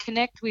 when you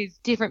connect with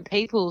different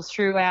people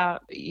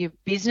throughout your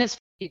business,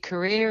 your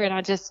career, and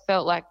I just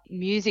felt like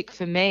music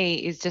for me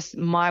is just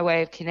my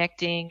way of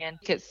connecting and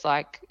it's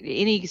like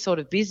any sort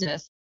of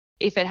business.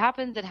 If it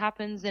happens, it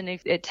happens and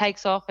if it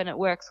takes off and it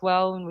works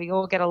well and we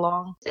all get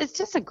along, it's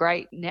just a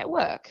great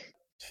network.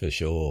 For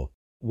sure.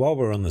 While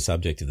we're on the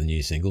subject of the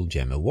new single,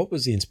 Gemma, what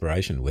was the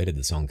inspiration? Where did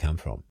the song come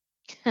from?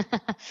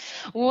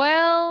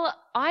 Well,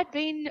 I'd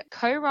been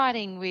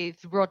co-writing with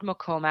Rod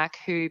McCormack,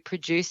 who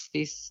produced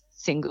this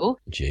single.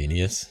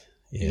 Genius.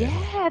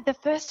 Yeah, the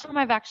first time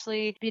I've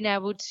actually been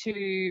able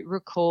to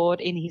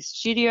record in his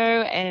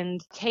studio, and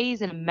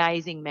he's an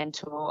amazing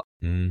mentor.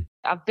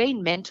 I've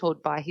been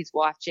mentored by his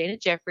wife, Gina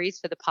Jeffries,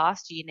 for the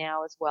past year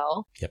now as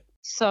well. Yep.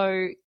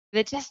 So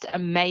they're just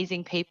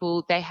amazing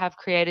people. They have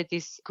created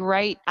this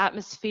great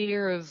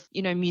atmosphere of,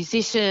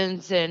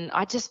 musicians, and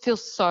I just feel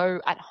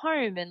so at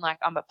home and like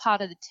I'm a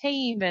part of the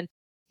team, and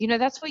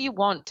that's what you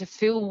want, to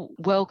feel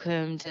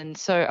welcomed and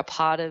so a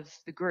part of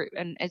the group,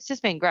 and it's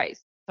just been great.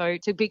 So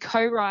to be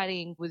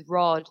co-writing with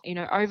Rod,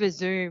 over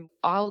Zoom,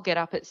 I'll get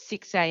up at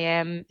 6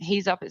 a.m.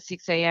 He's up at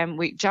 6 a.m.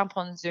 We jump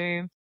on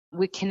Zoom.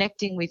 We're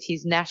connecting with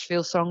his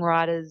Nashville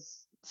songwriters.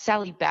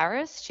 Sally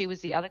Barris, she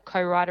was the other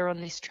co-writer on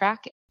this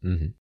track.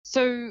 Mm-hmm.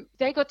 So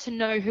they got to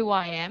know who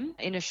I am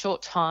in a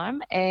short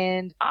time,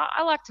 and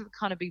I like to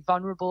kind of be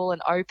vulnerable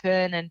and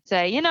open and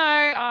say,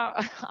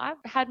 I've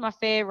had my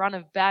fair run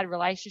of bad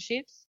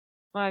relationships.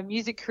 My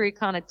music career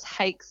kind of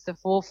takes the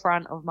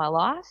forefront of my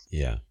life.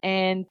 Yeah.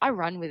 And I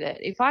run with it.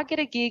 If I get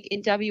a gig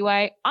in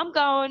WA, I'm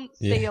going.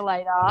 See you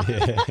later.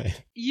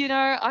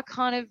 Yeah. I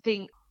kind of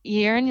think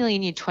you're only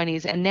in your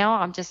 20s, and now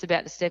I'm just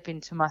about to step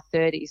into my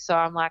 30s. So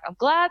I'm like, I'm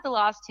glad the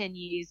last 10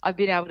 years I've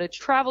been able to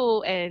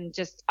travel and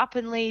just up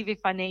and leave if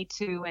I need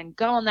to, and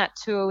go on that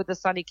tour with the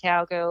Sunny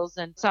Cowgirls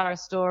and Sarah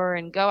Storr,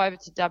 and go over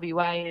to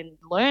WA and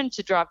learn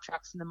to drive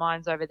trucks in the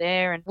mines over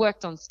there, and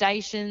worked on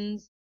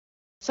stations.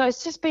 So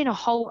it's just been a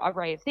whole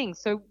array of things.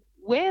 So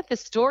where the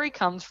story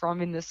comes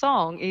from in the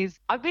song is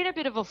I've been a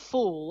bit of a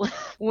fool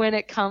when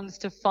it comes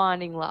to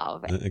finding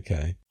love.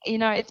 Okay.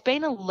 It's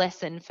been a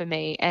lesson for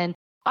me, and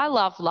I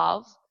love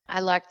love. I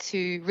like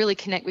to really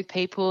connect with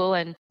people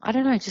and,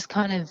 just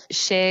kind of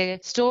share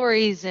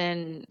stories.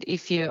 And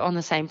if you're on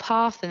the same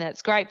path, then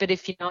that's great. But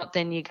if you're not,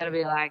 then you got to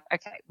be like,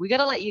 okay, we got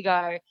to let you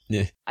go.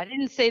 Yeah. I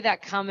didn't see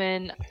that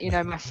coming.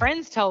 My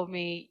friends told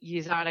me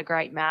you aren't a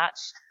great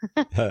match.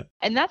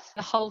 And that's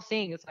the whole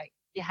thing. It's like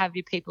you have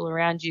your people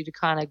around you to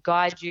kind of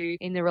guide you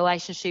in the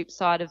relationship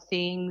side of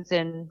things.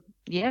 And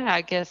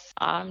I guess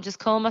I'm just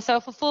calling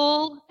myself a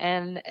fool,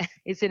 and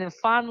it's in a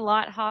fun,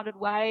 lighthearted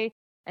way.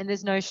 And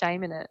there's no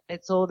shame in it.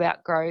 It's all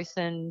about growth,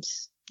 and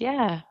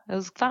it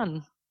was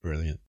fun.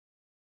 Brilliant.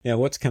 Now,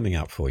 what's coming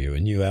up for you? A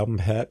new album,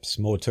 perhaps?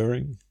 More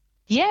touring?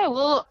 Yeah,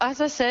 well, as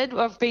I said,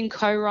 I've been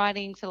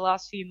co-writing for the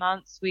last few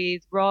months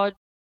with Rod.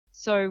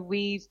 So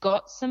we've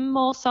got some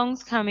more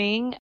songs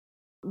coming.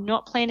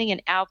 Not planning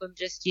an album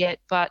just yet,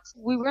 but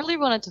we really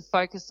wanted to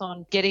focus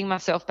on getting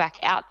myself back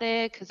out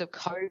there because of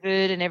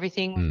COVID and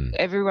everything.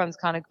 Everyone's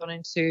kind of gone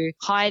into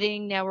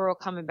hiding. Now we're all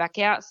coming back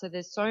out. So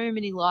there's so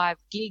many live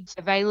gigs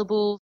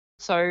available.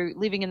 So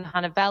living in the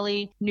Hunter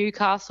Valley,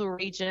 Newcastle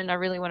region, I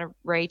really want to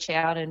reach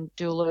out and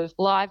do a lot of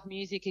live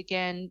music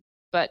again,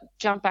 but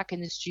jump back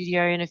in the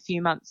studio in a few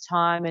months'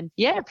 time and,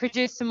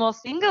 produce some more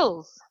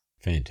singles.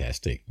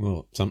 Fantastic.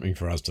 Well, something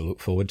for us to look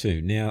forward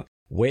to. Now,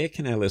 where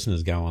can our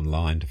listeners go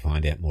online to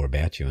find out more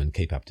about you and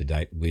keep up to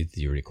date with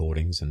your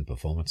recordings and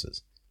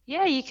performances?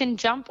 Yeah, you can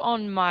jump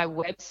on my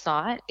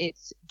website.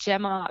 It's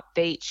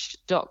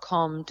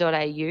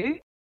gemmabeach.com.au,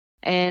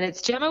 and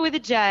it's Gemma with a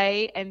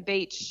J and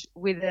Beach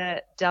with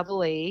a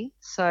double E.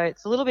 So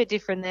it's a little bit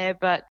different there,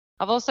 but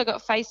I've also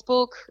got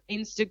Facebook,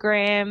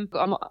 Instagram,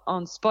 I'm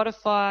on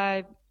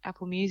Spotify,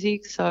 Apple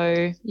Music. So,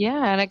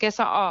 and I guess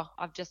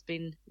I've just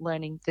been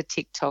learning the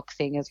TikTok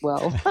thing as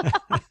well.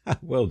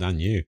 Well done,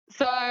 you.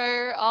 So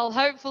I'll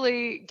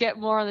hopefully get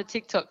more on the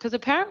TikTok, because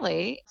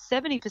apparently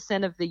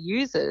 70% of the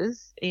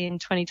users in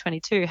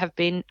 2022 have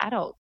been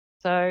adults.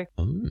 So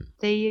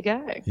there you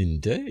go.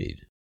 Indeed.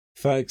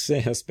 Folks,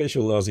 our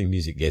special Aussie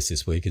music guest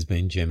this week has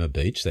been Gemma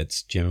Beach.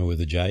 That's Gemma with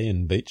a J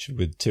and Beach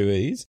with two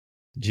E's.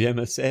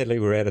 Gemma, sadly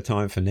we're out of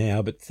time for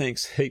now, but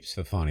thanks heaps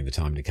for finding the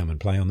time to come and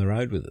play on the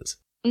road with us.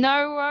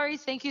 No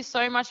worries. Thank you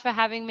so much for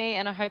having me,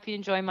 and I hope you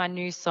enjoy my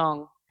new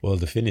song. Well,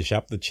 to finish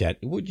up the chat,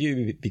 would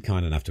you be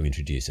kind enough to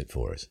introduce it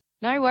for us?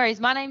 No worries.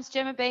 My name's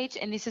Gemma Beach,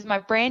 and this is my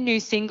brand new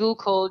single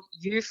called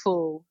You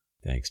Fool.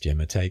 Thanks,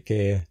 Gemma. Take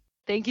care.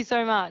 Thank you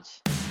so much.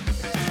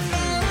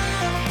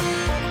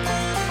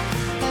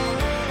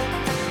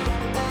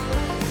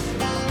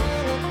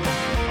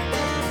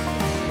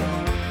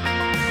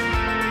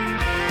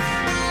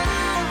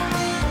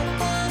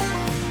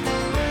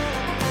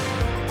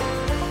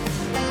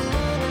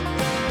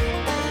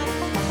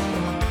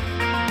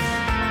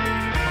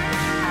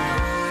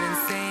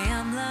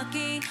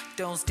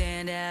 Don't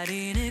stand out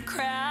in a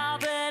crowd,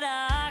 but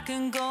I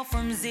can go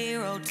from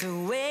zero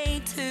to way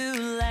too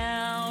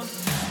loud.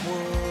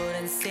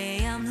 Wouldn't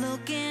say I'm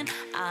looking,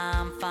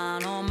 I'm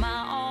fine on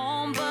my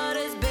own, but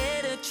it's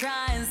better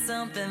trying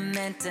something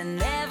meant to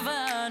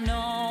never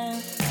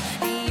know.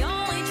 The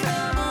only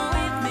trouble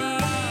with me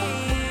is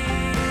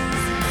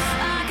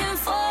I can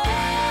fall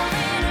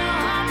in a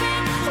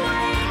heartbeat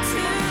way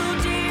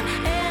too deep,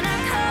 and I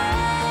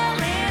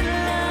call in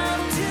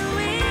love too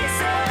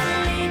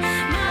easily.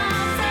 My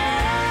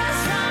friends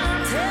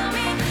trying to tell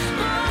me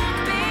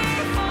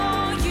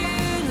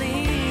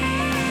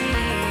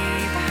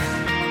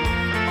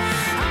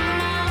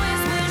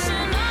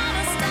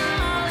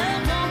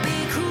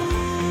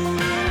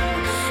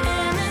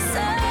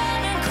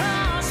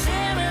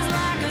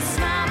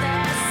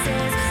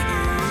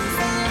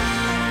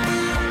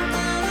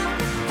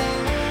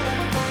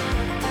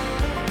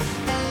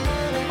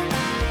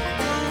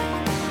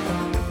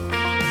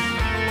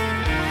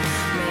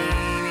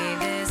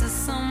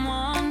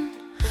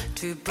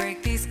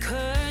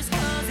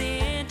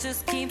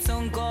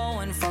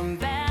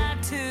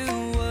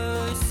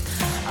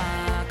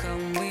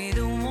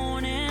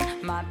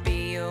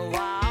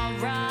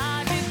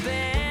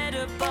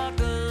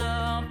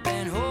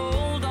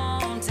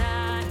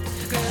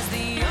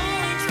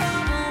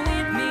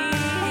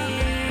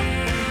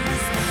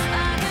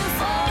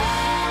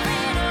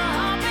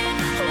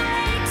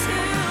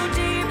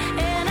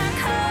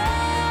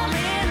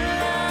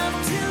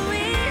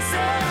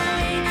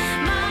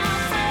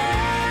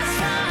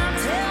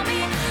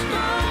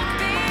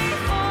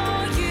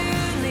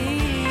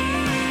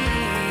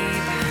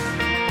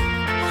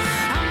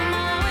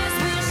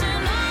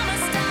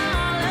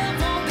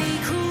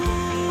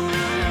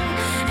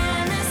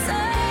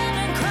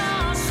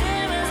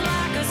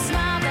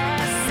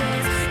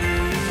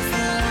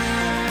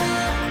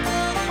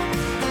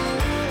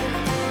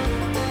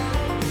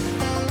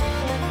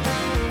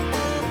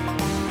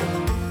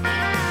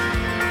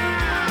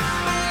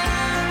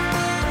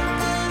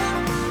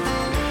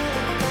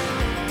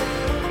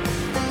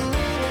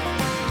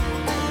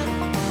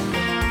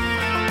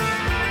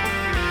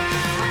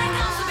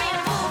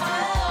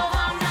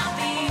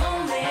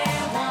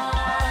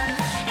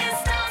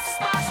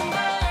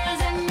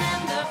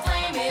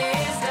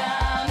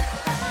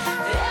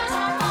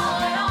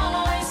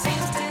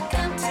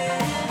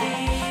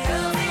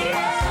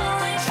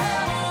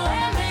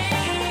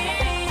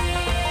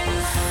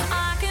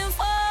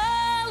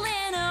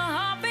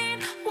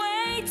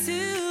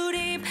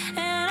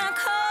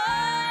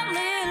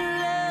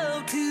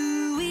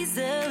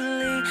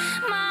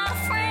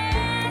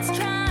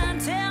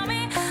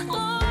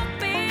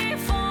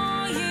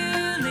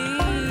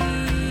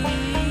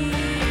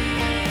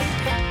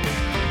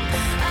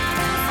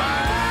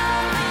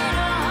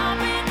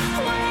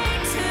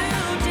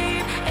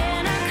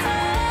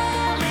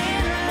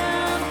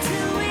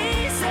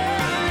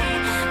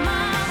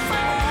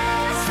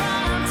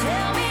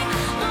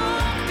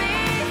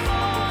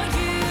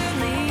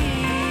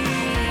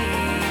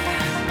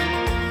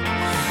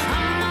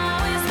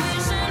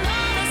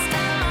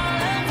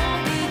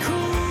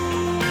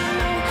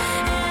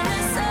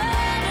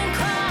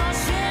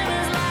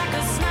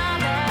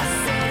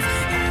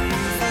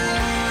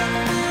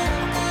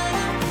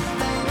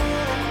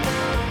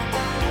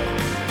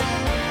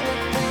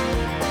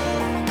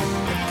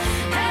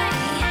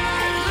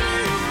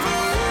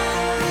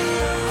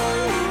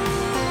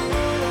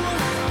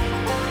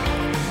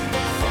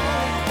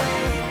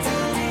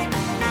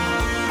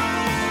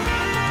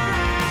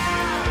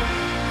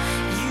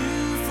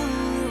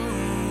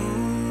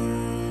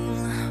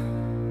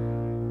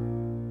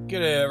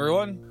G'day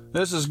everyone,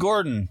 this is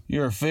Gordon,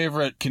 your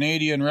favorite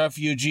Canadian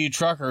refugee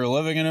trucker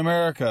living in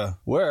America,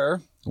 where,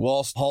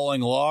 whilst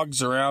hauling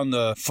logs around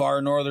the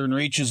far northern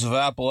reaches of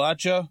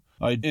Appalachia,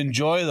 I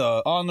enjoy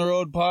the On the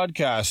Road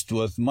podcast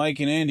with Mike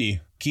and Andy,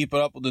 keeping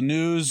up with the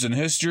news and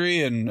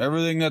history and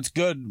everything that's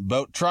good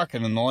about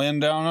trucking in the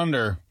land down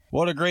under.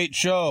 What a great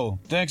show.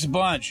 Thanks a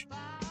bunch.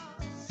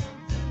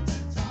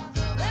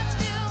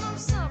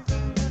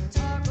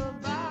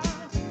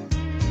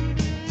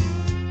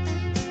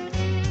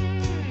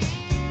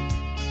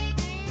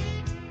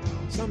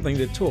 Something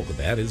to Talk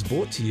About is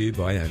brought to you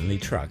by Only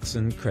Trucks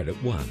and Credit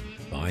One.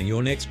 Buying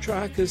your next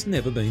truck has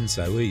never been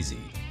so easy.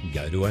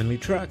 Go to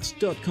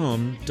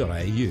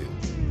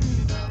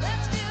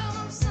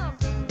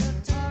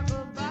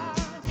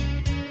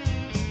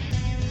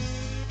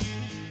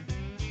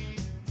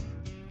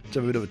It's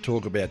a bit of a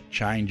talk about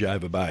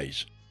changeover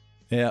bays.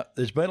 Now,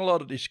 there's been a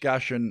lot of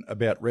discussion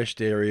about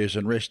rest areas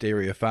and rest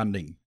area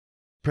funding.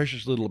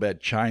 Precious little about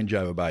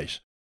changeover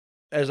bays.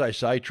 As they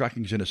say,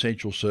 trucking's an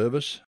essential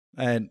service.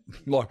 And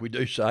like we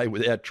do say,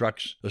 without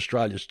trucks,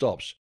 Australia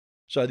stops.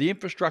 So the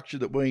infrastructure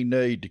that we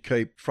need to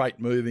keep freight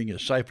moving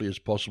as safely as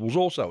possible is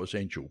also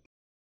essential.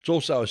 It's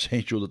also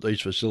essential that these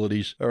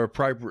facilities are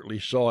appropriately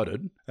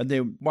sited and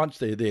then, once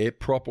they're there,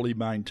 properly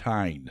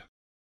maintained.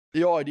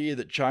 The idea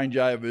that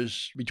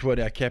changeovers between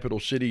our capital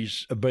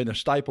cities have been a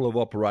staple of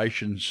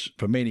operations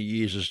for many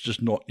years is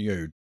just not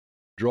new.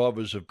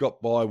 Drivers have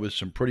got by with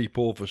some pretty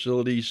poor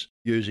facilities,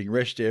 using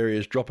rest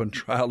areas, dropping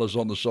trailers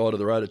on the side of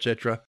the road,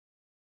 etc.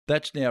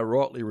 That's now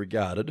rightly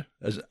regarded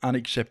as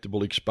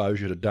unacceptable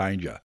exposure to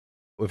danger.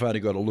 We've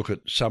only got to look at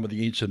some of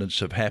the incidents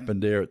that have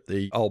happened there at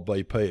the old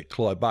BP at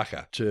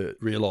Clybucca to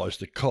realise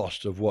the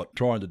cost of what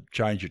trying to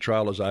change your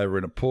trailers over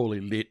in a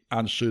poorly lit,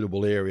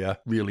 unsuitable area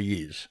really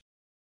is.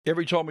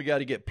 Every time we go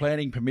to get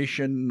planning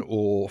permission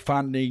or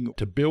funding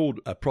to build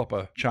a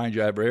proper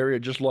changeover area,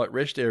 just like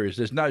rest areas,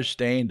 there's no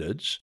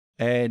standards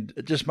and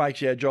it just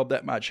makes our job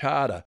that much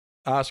harder.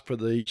 Ask for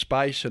the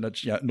space and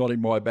it's not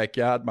in my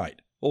backyard,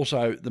 mate.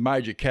 Also, the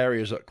major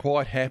carriers are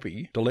quite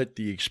happy to let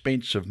the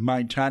expense of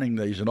maintaining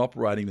these and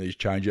operating these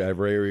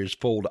changeover areas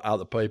fall to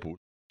other people.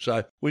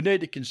 So we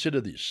need to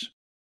consider this.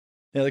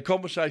 Now, the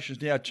conversation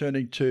is now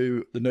turning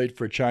to the need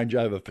for a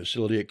changeover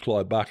facility at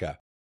Clybucca.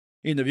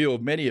 In the view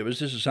of many of us,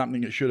 this is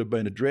something that should have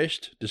been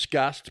addressed,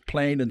 discussed,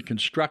 planned and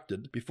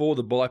constructed before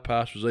the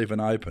bypass was even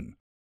open.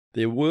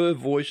 There were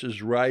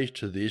voices raised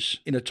to this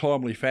in a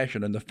timely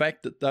fashion, and the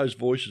fact that those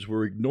voices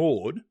were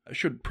ignored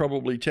should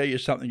probably tell you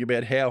something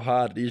about how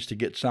hard it is to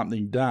get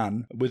something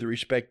done with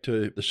respect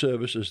to the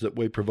services that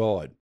we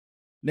provide.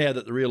 Now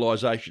that the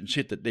realisation's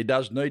hit that there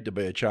does need to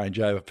be a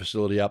changeover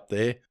facility up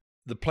there,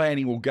 the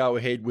planning will go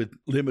ahead with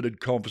limited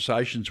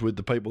conversations with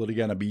the people that are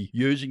going to be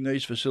using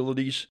these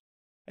facilities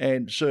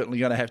and certainly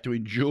going to have to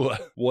endure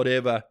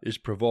whatever is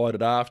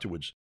provided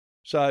afterwards.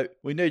 So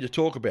we need to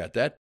talk about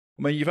that.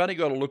 I mean, you've only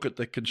got to look at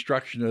the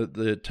construction of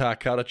the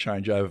Tarcutta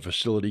changeover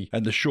facility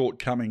and the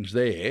shortcomings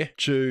there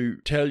to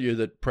tell you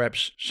that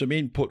perhaps some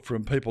input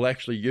from people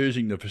actually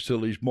using the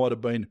facilities might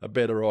have been a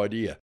better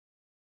idea.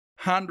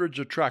 Hundreds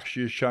of trucks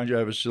use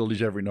changeover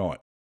facilities every night.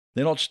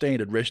 They're not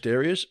standard rest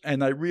areas,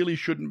 and they really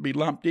shouldn't be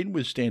lumped in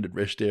with standard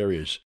rest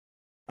areas.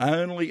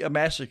 Only a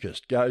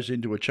masochist goes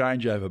into a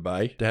changeover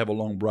bay to have a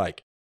long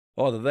break.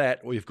 Either that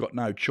or you've got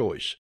no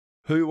choice.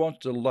 Who wants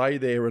to lay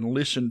there and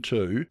listen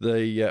to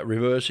the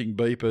reversing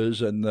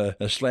beepers and the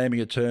slamming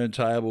of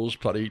turntables,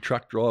 bloody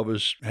truck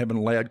drivers having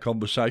loud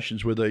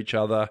conversations with each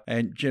other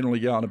and generally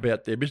going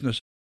about their business?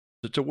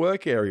 It's a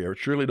work area.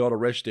 It's really not a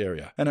rest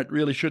area, and it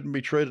really shouldn't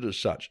be treated as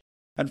such.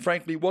 And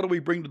frankly, what do we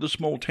bring to the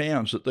small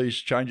towns that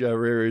these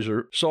changeover areas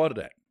are sited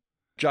at?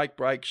 Jake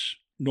breaks,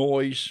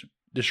 noise,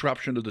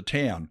 disruption to the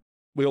town.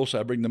 We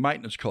also bring the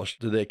maintenance costs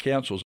to their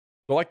councils.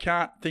 But I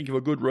can't think of a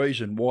good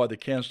reason why the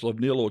Council of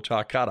Nil or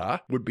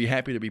Tarcutta would be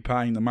happy to be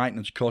paying the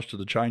maintenance costs of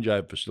the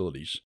changeover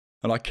facilities.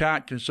 And I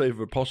can't conceive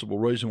of a possible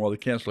reason why the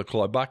Council of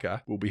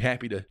Clybucca will be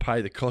happy to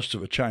pay the cost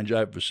of a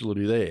changeover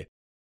facility there.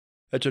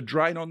 It's a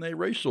drain on their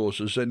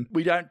resources, and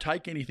we don't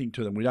take anything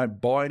to them. We don't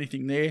buy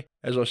anything there.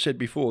 As I said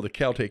before, the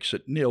Caltex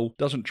at Nil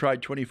doesn't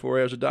trade 24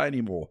 hours a day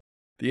anymore.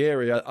 The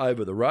area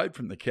over the road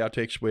from the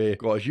Caltex where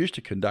guys used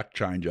to conduct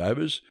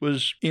changeovers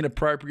was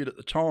inappropriate at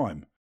the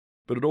time.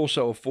 But it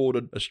also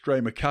afforded a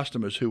stream of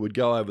customers who would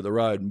go over the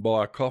road and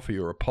buy a coffee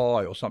or a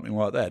pie or something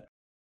like that.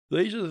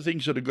 These are the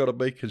things that have got to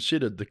be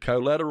considered, the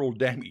collateral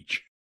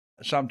damage.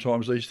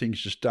 Sometimes these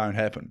things just don't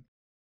happen.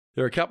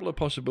 There are a couple of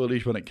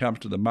possibilities when it comes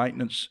to the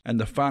maintenance and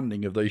the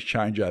funding of these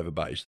changeover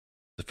bays.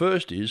 The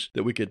first is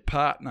that we could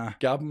partner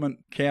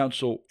government,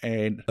 council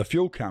and a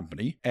fuel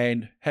company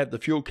and have the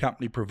fuel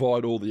company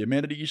provide all the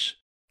amenities.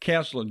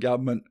 Council and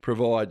government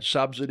provide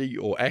subsidy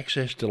or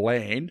access to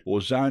land or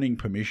zoning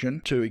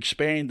permission to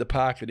expand the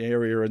parking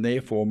area and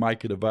therefore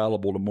make it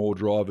available to more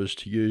drivers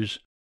to use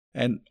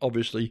and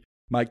obviously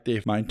make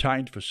their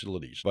maintained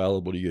facilities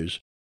available to use.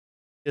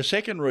 A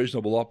second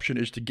reasonable option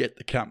is to get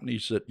the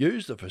companies that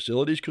use the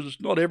facilities, because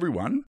it's not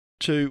everyone,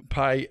 to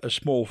pay a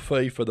small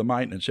fee for the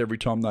maintenance every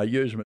time they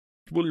use them.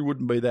 It really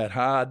wouldn't be that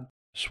hard.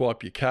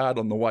 swipe your card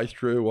on the way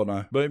through on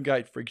a boom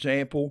gate, for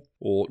example,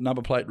 or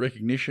number plate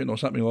recognition or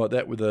something like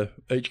that with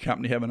each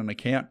company having an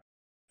account.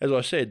 As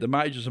I said, the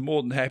majors are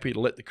more than happy to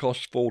let the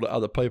costs fall to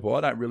other people.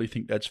 I don't really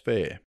think that's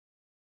fair.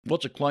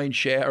 What's a clean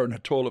shower and a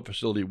toilet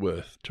facility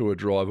worth to a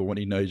driver when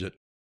he needs it?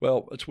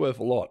 Well, it's worth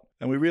a lot,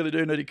 and we really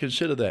do need to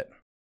consider that.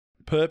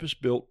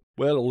 Purpose-built,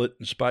 well-lit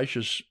and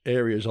spacious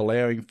areas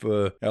allowing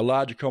for our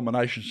larger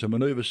combinations to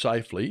manoeuvre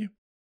safely,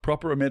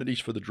 proper amenities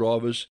for the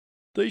drivers,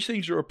 these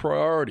things are a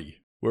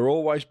priority. We're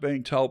always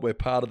being told we're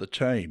part of the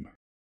team.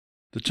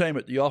 The team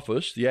at the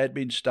office, the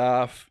admin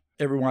staff,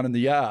 everyone in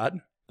the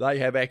yard, they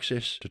have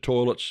access to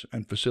toilets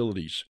and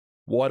facilities.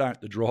 Why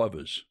don't the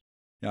drivers?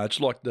 It's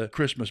like the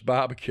Christmas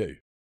barbecue.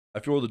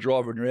 If you're the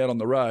driver and you're out on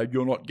the road,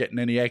 you're not getting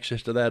any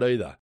access to that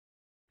either.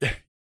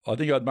 I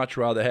think I'd much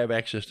rather have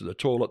access to the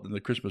toilet than the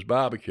Christmas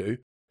barbecue,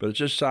 but it's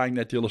just saying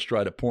that to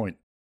illustrate a point.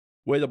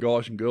 We're the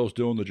guys and girls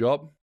doing the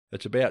job.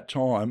 It's about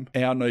time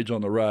our needs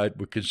on the road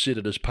were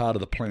considered as part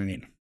of the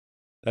plan.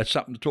 That's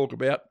something to talk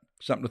about,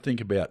 something to think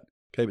about.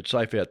 Keep it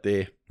safe out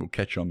there. We'll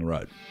catch you on the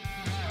road.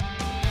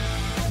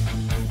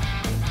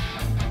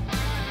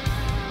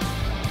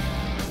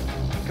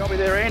 Copy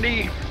there,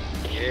 Andy.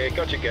 Yeah,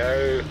 got you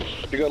go.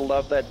 You got to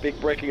love that big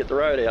brekkie at the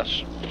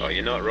roadhouse. Oh,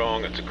 you're not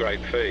wrong. It's a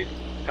great feed.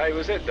 Hey,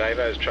 was that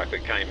Davo's truck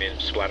that came in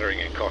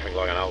spluttering and coughing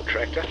like an old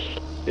tractor?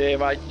 Yeah,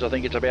 mate. I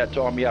think it's about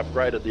time you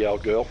upgraded the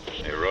old girl.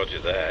 Yeah, roger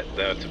that.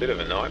 Though it's a bit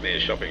of a nightmare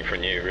shopping for a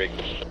new rig.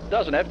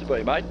 Doesn't have to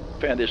be, mate.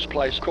 Found this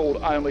place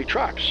called Only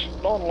Trucks,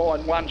 an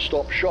online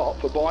one-stop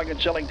shop for buying and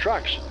selling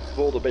trucks of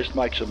all the best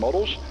makes and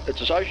models.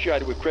 It's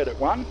associated with Credit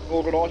One,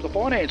 organise the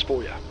finance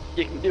for you.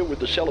 You can deal with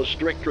the sellers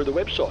direct through the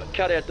website.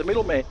 Cut out the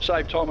middleman,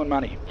 save time and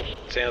money.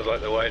 Sounds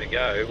like the way to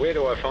go. Where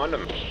do I find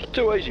them?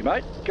 Too easy,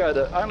 mate. Go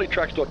to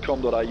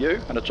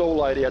onlytrucks.com.au and it's all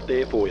laid out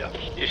there for you.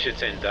 You should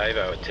send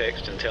Davo a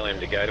text and tell him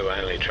to go to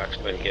Only Trucks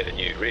and get a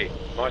new rig.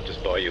 Might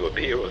just buy you a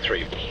beer or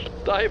three.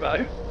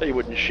 Davo? He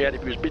wouldn't shout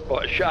if he was bit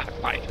by a shark,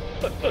 mate.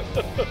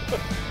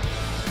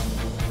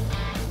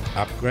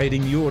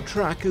 Upgrading your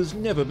truck has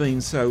never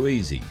been so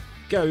easy.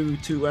 Go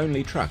to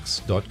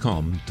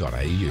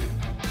onlytrucks.com.au.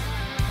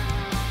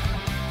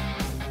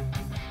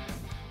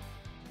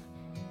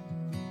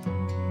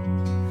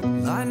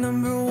 Line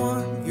number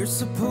one, you're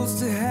supposed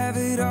to have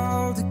it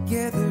all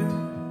together.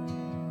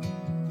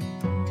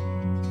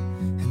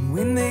 And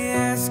when they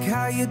ask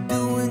how you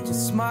doing,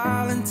 just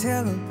smile and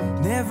tell them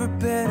never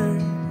better.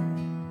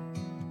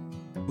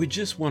 We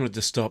just wanted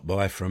to stop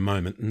by for a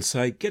moment and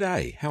say,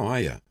 "G'day, how are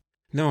you?"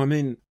 No, I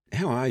mean,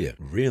 how are you,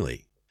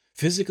 really?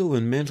 Physical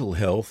and mental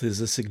health is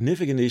a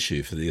significant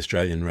issue for the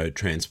Australian road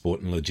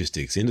transport and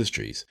logistics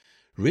industries.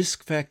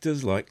 Risk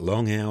factors like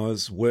long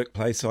hours,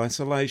 workplace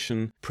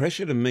isolation,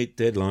 pressure to meet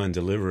deadline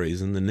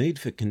deliveries and the need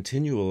for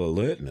continual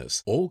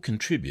alertness all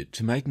contribute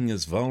to making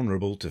us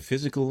vulnerable to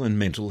physical and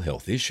mental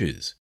health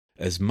issues.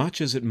 As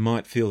much as it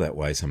might feel that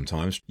way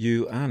sometimes,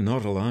 you are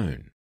not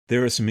alone.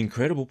 There are some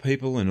incredible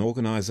people and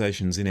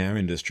organisations in our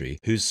industry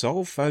whose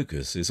sole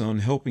focus is on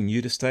helping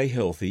you to stay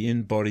healthy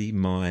in body,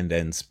 mind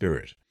and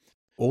spirit.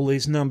 All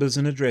these numbers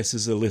and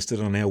addresses are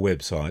listed on our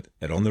website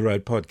at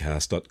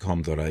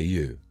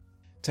ontheroadpodcast.com.au.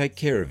 Take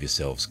care of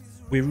yourselves.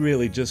 We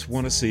really just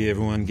want to see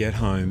everyone get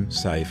home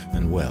safe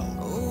and well.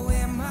 Oh,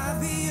 am I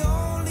the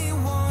only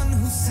one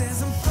who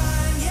says I'm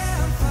fine?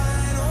 Yeah, I'm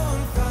fine. Oh,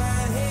 I'm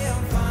fine. Hey,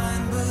 I'm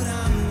fine, but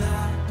I'm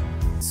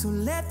not. So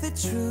let the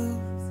truth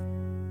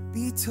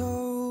be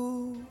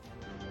told.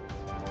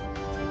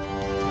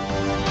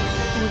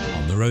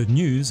 On the Road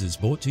News is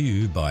brought to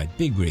you by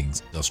Big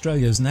Rigs,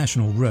 Australia's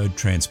national road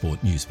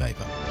transport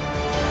newspaper.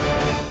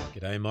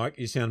 G'day, Mike.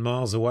 You sound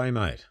miles away,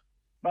 mate.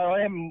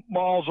 I am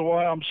miles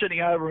away. I'm sitting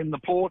over in the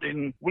port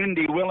in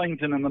windy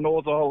Wellington in the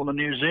North Island of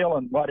New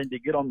Zealand, waiting to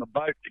get on the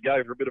boat to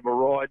go for a bit of a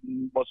ride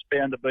in what's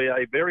bound to be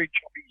a very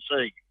choppy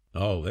sea.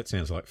 Oh, that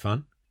sounds like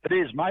fun. It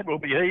is, mate. We'll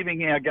be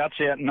heaving our guts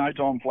out in no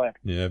time flat.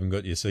 You haven't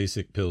got your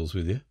seasick pills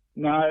with you?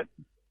 No.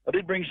 I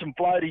did bring some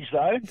floaties,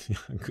 though.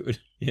 Good.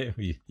 Yeah,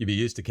 you'd be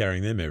used to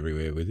carrying them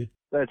everywhere with you.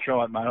 That's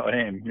right, mate. I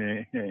am,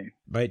 yeah.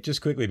 Mate,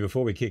 just quickly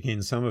before we kick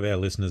in, some of our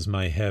listeners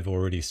may have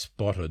already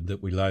spotted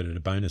that we loaded a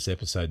bonus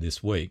episode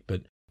this week,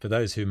 but for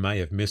those who may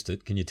have missed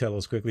it, can you tell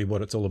us quickly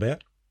what it's all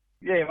about?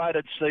 Yeah, mate,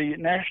 it's the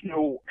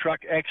National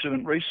Truck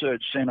Accident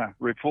Research Centre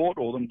report,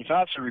 or the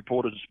NTARSA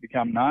report as it's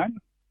become known,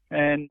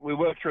 and we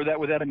worked through that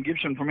with Adam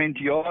Gibson from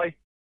NTI.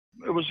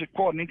 It was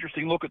quite an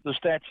interesting look at the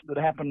stats that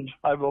happened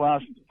over the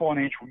last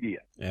financial year.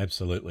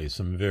 Absolutely.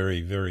 Some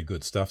very, very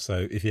good stuff.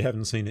 So if you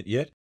haven't seen it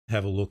yet,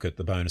 have a look at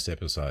the bonus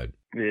episode.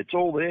 Yeah, it's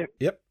all there.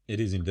 Yep,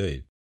 it is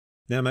indeed.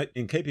 Now, mate,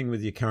 in keeping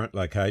with your current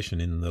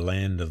location in the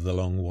land of the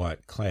long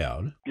white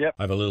cloud, yep.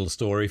 I have a little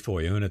story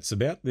for you, and it's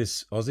about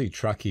this Aussie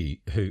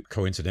truckie who,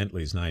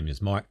 coincidentally, his name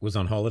is Mike, was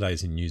on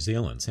holidays in New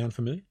Zealand. Sound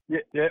familiar?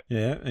 Yeah.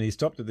 Yeah, and he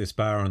stopped at this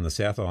bar on the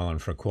South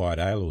Island for a quiet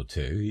ale or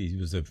two. He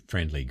was a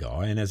friendly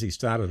guy, and as he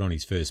started on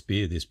his first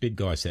beer, this big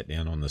guy sat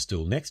down on the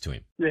stool next to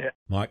him. Yeah.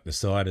 Mike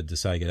decided to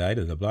say good day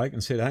to the bloke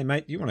and said, "Hey,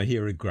 mate, you want to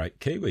hear a great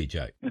Kiwi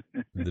joke?"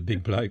 The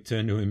big bloke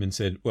turned to him and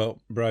said,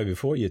 well, bro,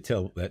 before you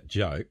tell that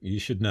joke, you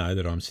should know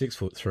that I'm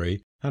 6'3",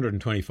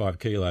 125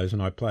 kilos,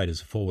 and I played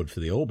as a forward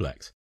for the All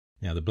Blacks.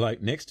 Now, the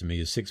bloke next to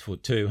me is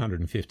 6'2",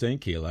 115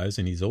 kilos,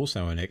 and he's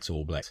also an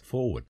ex-All Blacks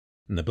forward.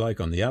 And the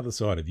bloke on the other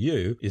side of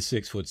you is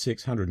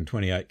 6'6",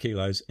 128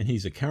 kilos, and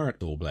he's a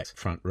current All Blacks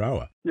front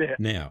rower. Yeah.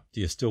 Now,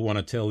 do you still want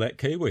to tell that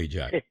Kiwi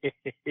joke?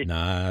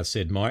 Nah,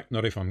 said Mike,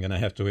 not if I'm going to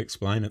have to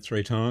explain it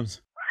 3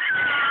 times.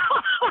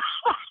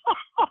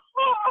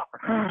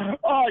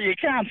 Oh, you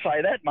can't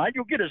say that, mate.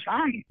 You'll get us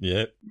hung.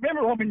 Yep.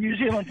 Remember, I'm in New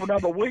Zealand for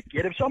another week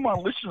yet. If someone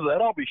listens to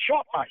that, I'll be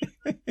shot,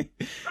 mate.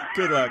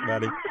 Good luck,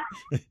 buddy.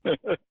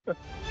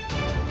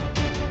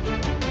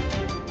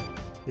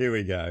 Here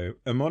we go.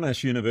 A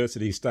Monash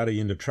University study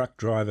into truck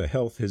driver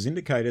health has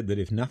indicated that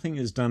if nothing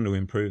is done to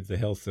improve the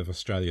health of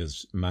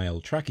Australia's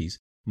male truckies,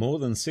 more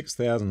than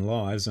 6,000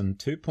 lives and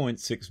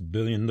 $2.6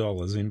 billion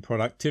in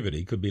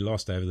productivity could be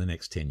lost over the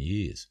next 10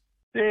 years.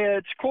 Yeah,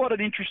 it's quite an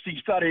interesting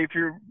study. If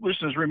your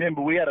listeners remember,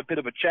 we had a bit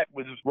of a chat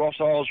with Ross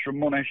Isles from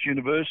Monash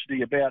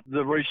University about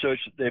the research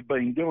that they've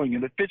been doing,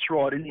 and it fits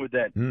right in with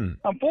that.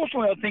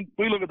 Unfortunately, I think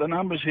we look at the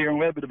numbers here and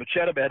we have a bit of a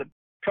chat about it.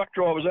 Truck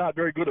drivers aren't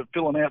very good at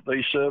filling out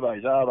these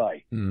surveys, are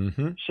they?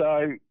 Mm-hmm.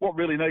 So what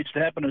really needs to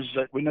happen is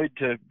that we need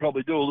to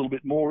probably do a little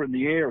bit more in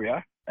the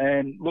area,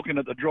 and looking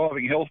at the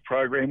driving health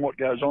program, what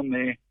goes on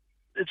there.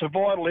 It's a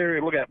vital area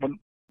to look at.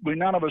 We're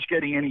none of us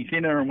getting any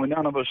thinner and we're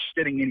none of us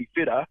getting any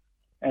fitter.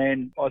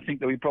 And I think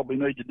that we probably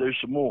need to do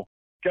some more.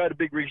 Go to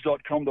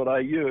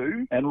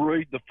bigrigs.com.au and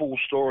read the full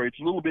story. It's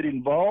a little bit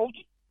involved.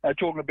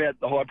 Talking about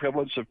the high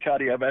prevalence of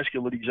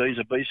cardiovascular disease,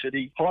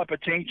 obesity,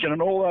 hypertension,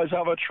 and all those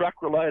other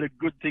truck-related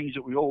good things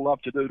that we all love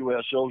to do to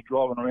ourselves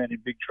driving around in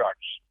big trucks.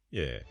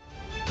 Yeah.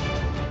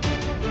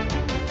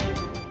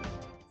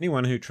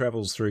 Anyone who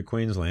travels through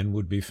Queensland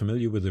would be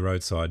familiar with the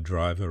roadside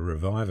driver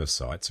reviver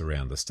sites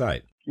around the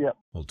state. Yep.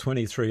 Well,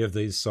 23 of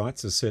these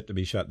sites are set to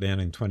be shut down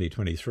in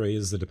 2023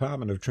 as the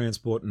Department of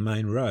Transport and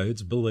Main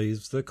Roads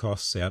believes the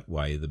costs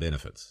outweigh the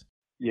benefits.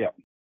 Yeah.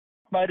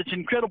 Mate, it's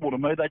incredible to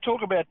me. They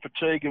talk about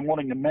fatigue and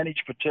wanting to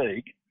manage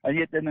fatigue, and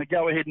yet then they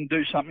go ahead and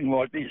do something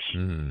like this.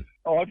 Mm.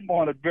 I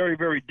find it very,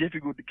 very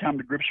difficult to come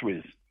to grips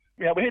with.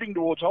 We're heading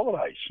towards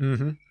holidays.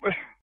 Mm-hmm.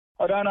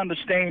 I don't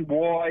understand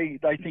why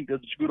they think that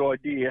it's a good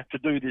idea to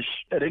do this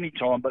at any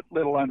time, but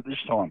let alone at this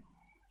time.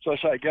 So I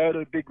say go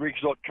to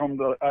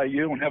bigrigs.com.au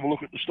and have a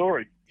look at the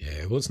story.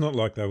 Yeah, well, it's not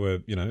like they were,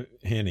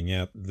 handing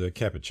out the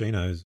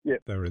cappuccinos.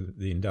 Yep. They were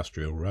the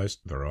industrial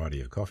roast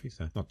variety of coffee,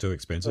 so not too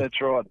expensive.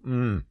 That's right.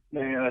 Mm.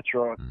 Yeah, that's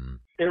right. Mm.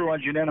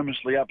 Everyone's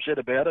unanimously upset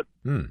about it.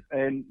 Mm.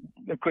 And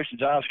the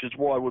questions asked is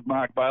why would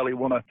Mark Bailey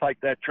want to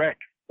take that track?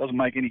 Doesn't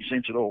make any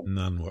sense at all.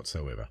 None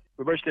whatsoever.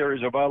 The rest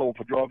areas available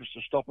for drivers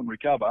to stop and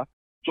recover.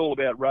 It's all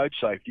about road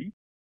safety.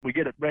 We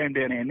get it rammed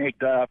down our neck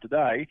day after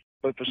day,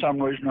 but for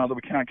some reason or other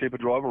we can't keep a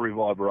driver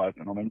reviver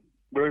open. I mean,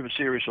 we're either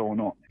serious or we're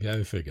not.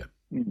 Go figure.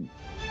 Mm.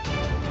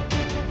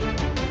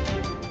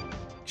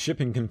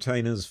 Shipping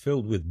containers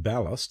filled with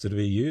ballast are to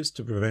be used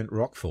to prevent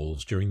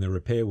rockfalls during the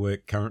repair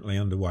work currently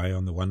underway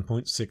on the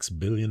 $1.6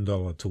 billion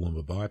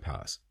Toowoomba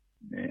bypass.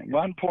 Yeah,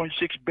 $1.6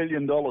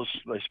 billion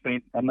they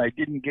spent, and they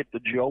didn't get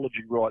the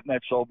geology right, and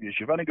that's obvious.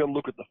 You've only got to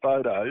look at the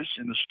photos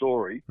in the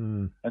story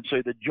and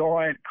see the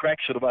giant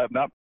cracks that have opened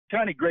up.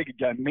 Tony Gregg would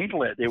go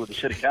mental out there with a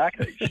set of car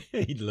keys.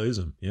 He'd lose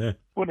them, yeah.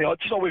 Wouldn't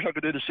he? I wish I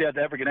could do the South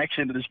African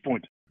accent at this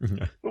point.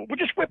 We'll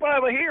just whip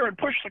over here and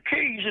push the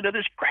keys into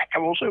this crack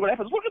and we'll see what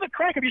happens. Look at the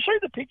crack. Have you seen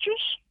the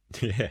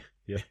pictures?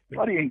 Yeah.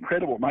 Bloody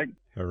incredible, mate.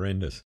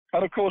 Horrendous.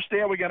 And, of course,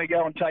 now we're going to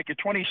go and take a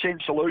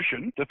 20-cent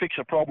solution to fix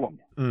a problem,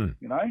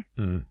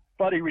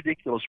 Bloody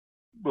ridiculous.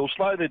 We'll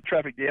slow the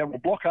traffic down. We'll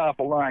block half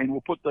a lane.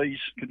 We'll put these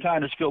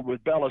containers filled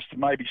with ballast to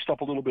maybe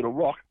stop a little bit of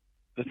rock.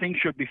 The thing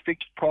should be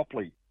fixed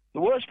properly. The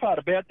worst part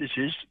about this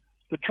is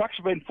the trucks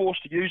have been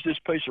forced to use this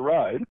piece of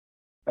road,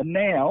 and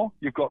now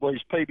you've got these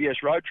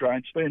PBS road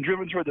trains being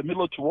driven through the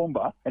middle of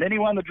Toowoomba, and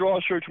anyone that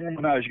drives through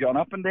Toowoomba knows you're going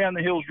up and down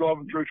the hills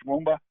driving through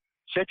Toowoomba,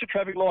 set your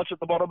traffic lights at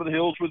the bottom of the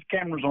hills with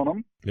cameras on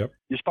them. Yep.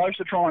 You're supposed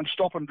to try and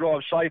stop and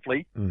drive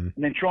safely, and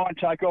then try and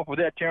take off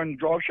without tearing the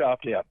drive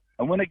shaft out.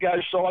 And when it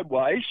goes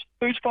sideways,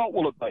 whose fault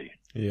will it be?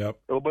 Yep.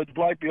 It'll be the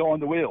bloke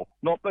behind the wheel,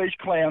 not these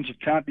clowns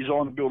that can't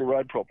design and build a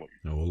road properly.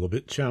 All a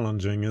bit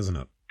challenging, isn't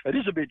it? It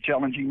is a bit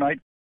challenging, mate.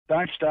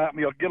 Don't start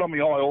me. I'll get on my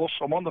high horse.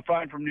 I'm on the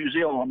phone from New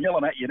Zealand. I'm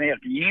yelling at you now.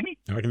 Can you hear me?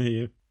 I can hear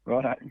you.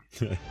 Right.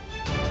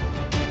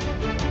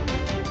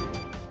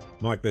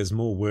 Mike, there's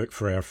more work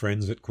for our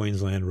friends at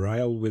Queensland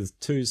Rail, with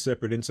 2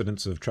 separate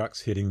incidents of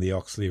trucks hitting the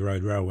Oxley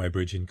Road Railway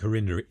Bridge in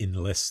Corinda in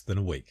less than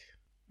a week.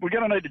 We're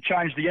going to need to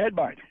change the ad,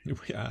 mate.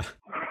 We are.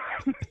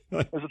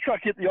 There's a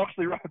truck hit the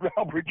Oxley Road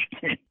Rail Bridge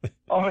again.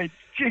 I mean,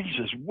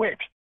 Jesus, wet.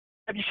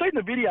 Have you seen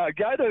the video?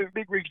 Go to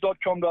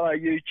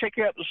bigrigs.com.au, check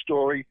out the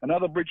story,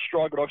 another bridge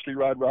strike at Oxley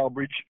Road Rail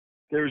Bridge.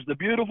 There is the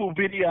beautiful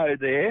video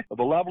there of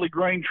a lovely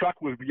green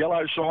truck with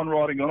yellow sign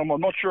writing on them.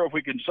 I'm not sure if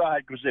we can say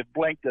it because they've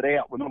blanked it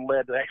out. We're not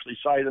allowed to actually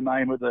say the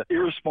name of the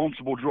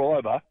irresponsible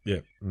driver.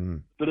 Yeah.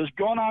 That has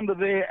gone under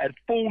there at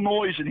full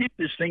noise and hit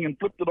this thing and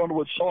flipped it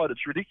onto its side.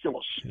 It's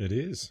ridiculous. It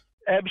is.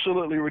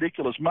 Absolutely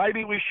ridiculous.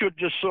 Maybe we should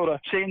just sort of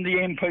send the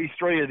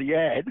MP3 of the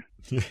ad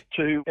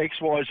to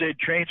XYZ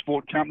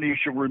Transport Company, who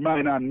should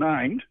remain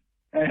unnamed,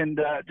 and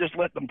just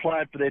let them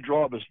play it for their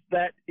drivers.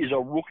 That is a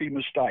rookie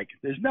mistake.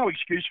 There's no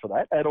excuse for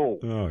that at all.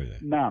 Oh, yeah.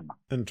 None.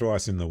 And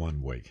twice in the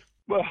 1 week.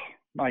 Well,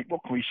 mate,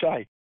 what can we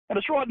say? And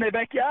it's right in their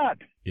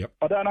backyard. Yep.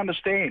 I don't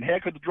understand. How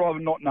could the driver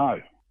not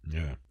know?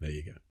 Yeah, there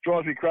you go.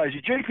 Drives me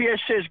crazy. GPS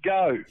says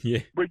go. Yeah.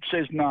 Bridge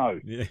says no.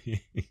 Yeah.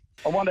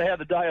 I wonder how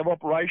the day of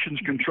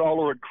operations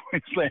controller at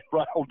Queensland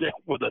Rail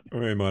dealt with it.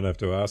 We might have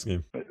to ask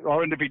him. I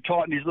reckon if he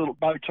tightened his little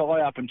bow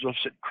tie up and just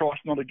said, Christ,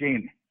 not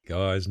again.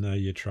 Guys, know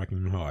your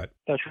trucking height.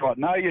 That's right.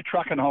 Know your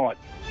trucking height.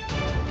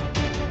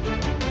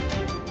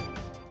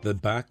 The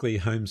Barclay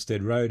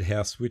Homestead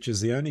Roadhouse, which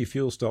is the only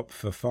fuel stop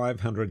for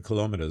 500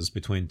 kilometres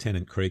between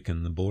Tennant Creek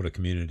and the border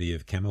community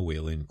of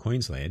Camberwell in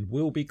Queensland,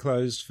 will be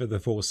closed for the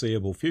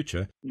foreseeable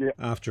future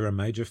after a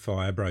major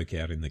fire broke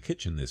out in the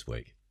kitchen this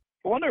week.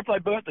 I wonder if they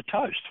burnt the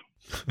toast.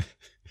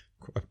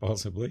 Quite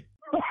possibly.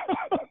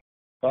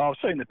 Oh, I've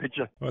seen the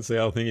picture. What's the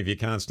old thing? If you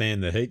can't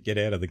stand the heat, get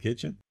out of the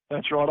kitchen?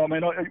 That's right. I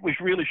mean, we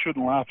really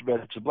shouldn't laugh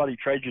about it. It's a bloody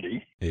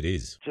tragedy. It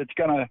is. It's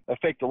going to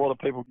affect a lot of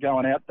people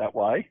going out that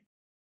way.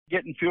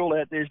 Getting fuel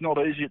out there is not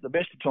easy at the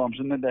best of times,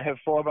 and then to have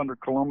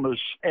 500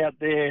 kilometres out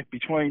there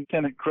between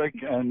Tennant Creek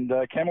and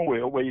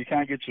Camberwell where you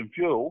can't get some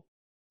fuel,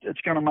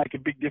 it's going to make a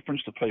big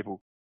difference to people.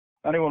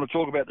 I only want to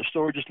talk about the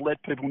story just to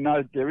let people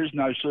know that there is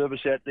no service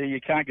out there. You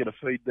can't get a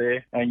feed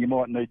there, and you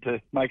might need to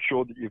make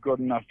sure that you've got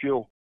enough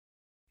fuel.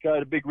 Go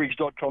to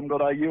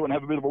bigrigs.com.au and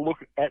have a bit of a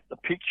look at the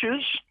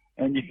pictures,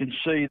 and you can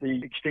see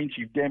the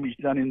extensive damage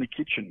done in the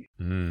kitchen.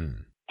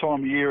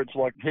 Time of year, it's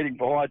like heading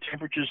for high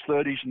temperatures,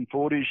 30s and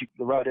 40s.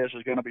 The roadhouse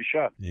is going to be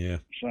shut. Yeah.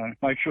 So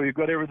make sure you've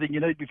got everything you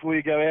need before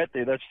you go out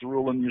there. That's the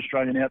rule in the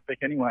Australian Outback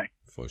anyway.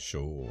 For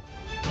sure.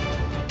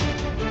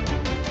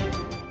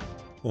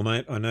 Well,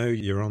 mate, I know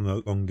you're on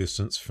the long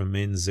distance from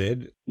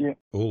NZ. Yeah.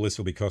 All this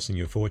will be costing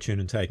you a fortune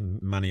and taking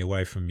money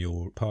away from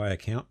your Pi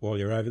account while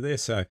you're over there,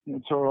 so...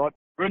 It's all right.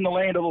 We're in the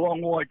land of the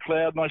long white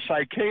cloud, and I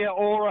say kia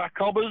ora,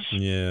 cobbers.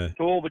 Yeah.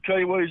 To all the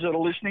Kiwis that are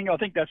listening, I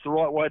think that's the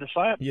right way to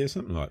say it. Yeah,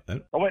 something like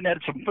that. I went and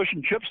had some fish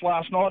and chips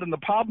last night in the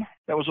pub.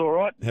 That was all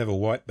right. Have a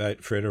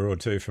whitebait fritter or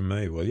two from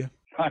me, will you?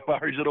 No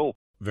worries at all.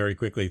 Very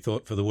quickly,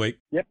 thought for the week.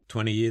 Yep.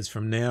 20 years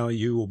from now,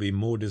 you will be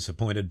more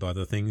disappointed by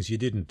the things you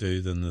didn't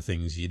do than the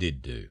things you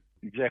did do.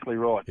 Exactly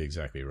right.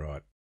 Exactly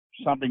right.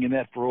 Something in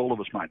that for all of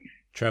us, mate.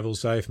 Travel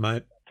safe,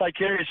 mate. Take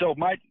care of yourself,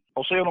 mate.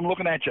 I'll see you when I'm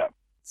looking at you.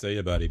 See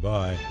you, buddy.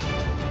 Bye.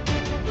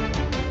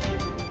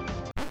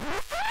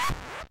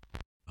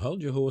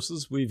 Hold your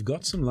horses. We've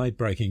got some late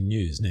breaking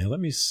news. Now,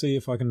 let me see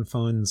if I can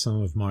find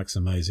some of Mike's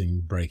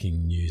amazing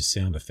breaking news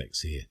sound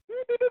effects here.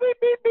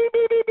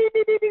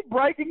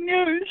 Breaking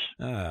news.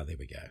 Ah, there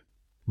we go.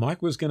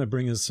 Mike was going to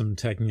bring us some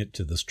taking it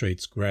to the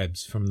streets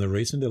grabs from the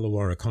recent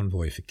Illawarra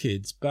convoy for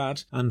kids,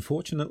 but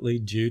unfortunately,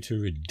 due to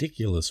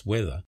ridiculous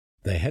weather,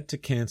 they had to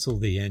cancel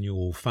the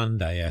annual fun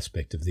day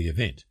aspect of the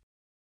event.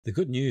 The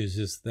good news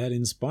is that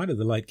in spite of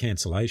the late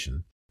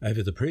cancellation,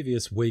 over the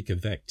previous week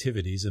of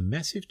activities, a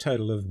massive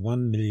total of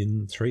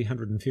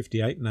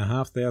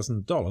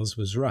 $1,358,500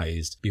 was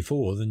raised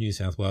before the New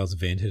South Wales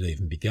event had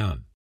even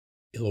begun.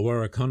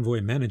 Illawarra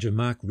Convoy manager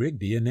Mark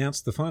Rigby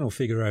announced the final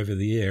figure over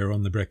the air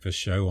on the breakfast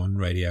show on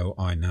Radio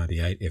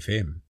I-98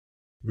 FM.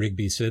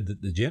 Rigby said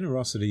that the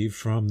generosity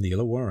from the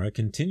Illawarra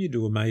continued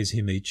to amaze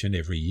him each and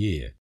every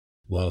year.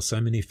 While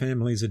so many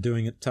families are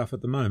doing it tough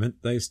at the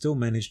moment, they still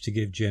manage to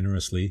give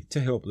generously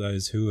to help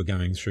those who are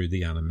going through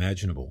the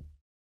unimaginable.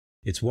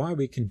 It's why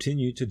we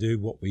continue to do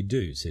what we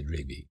do, said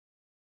Rigby.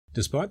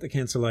 Despite the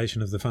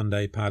cancellation of the fun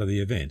day part of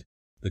the event,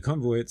 the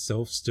convoy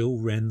itself still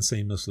ran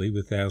seamlessly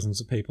with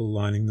thousands of people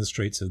lining the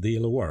streets of the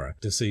Illawarra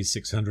to see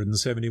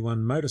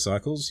 671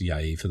 motorcycles,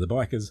 yay for the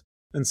bikers,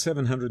 and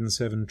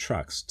 707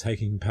 trucks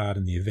taking part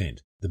in the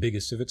event, the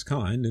biggest of its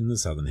kind in the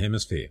Southern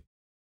Hemisphere.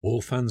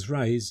 All funds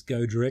raised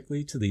go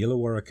directly to the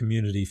Illawarra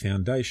Community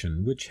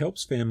Foundation, which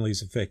helps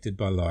families affected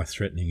by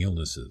life-threatening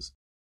illnesses.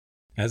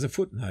 As a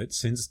footnote,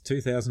 since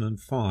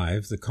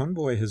 2005, the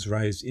convoy has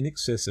raised in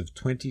excess of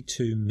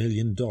 $22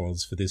 million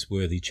for this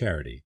worthy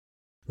charity.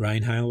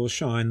 Rain, hail or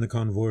shine, the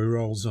convoy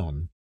rolls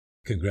on.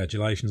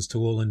 Congratulations to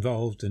all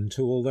involved, and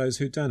to all those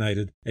who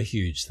donated, a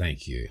huge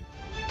thank you.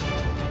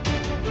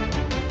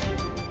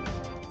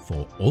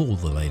 For all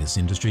the latest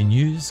industry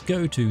news,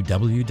 go to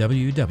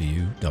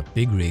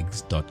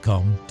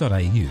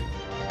www.bigrigs.com.au.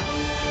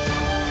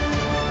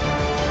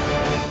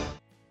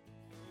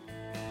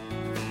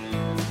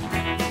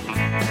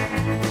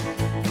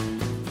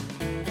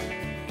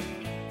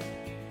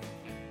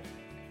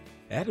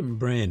 Adam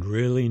Brand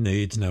really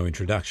needs no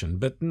introduction,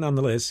 but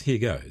nonetheless, here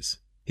goes.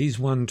 He's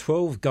won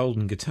 12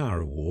 Golden Guitar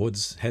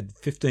Awards, had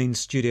 15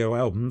 studio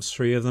albums,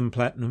 3 of them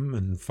platinum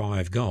and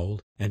 5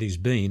 gold, and he's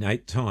been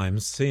 8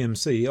 times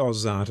CMC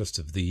Oz Artist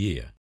of the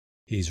Year.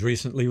 He's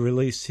recently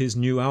released his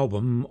new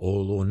album,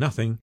 All or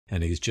Nothing,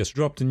 and he's just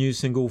dropped a new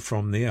single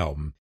from the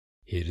album.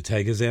 Here to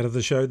take us out of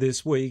the show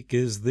this week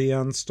is the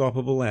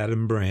unstoppable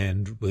Adam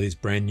Brand with his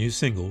brand new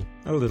single,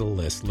 A Little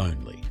Less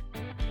Lonely.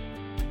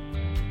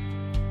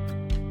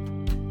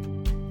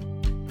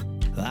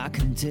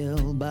 can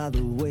tell by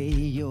the way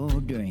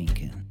you're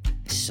drinking.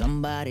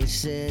 Somebody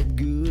said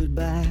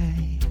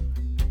goodbye.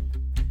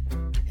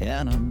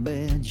 And I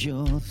bet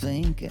you're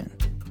thinking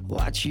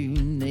what you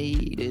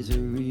need is a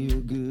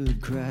real good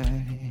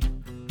cry.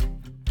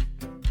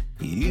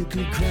 You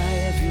could cry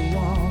if you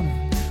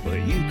want, or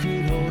you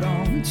could hold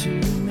on to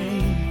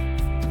me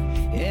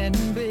and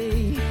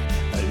be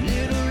a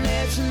little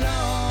less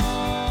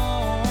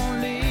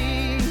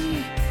lonely.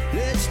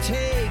 Let's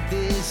take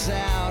this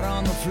out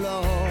on the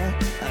floor,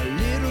 a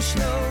little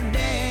slow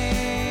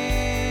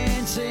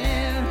dancing.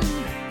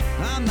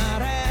 I'm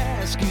not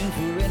asking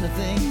for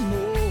anything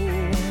more.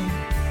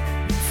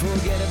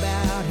 Forget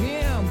about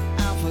him,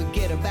 I'll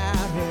forget about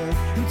her.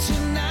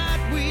 Tonight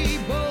we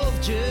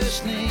both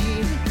just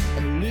need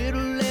a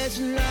little less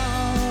lonely.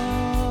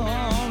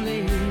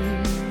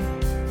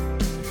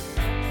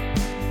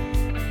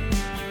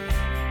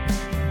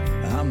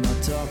 I'm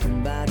not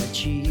talking about a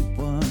cheap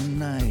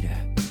one-nighter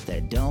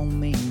that don't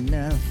mean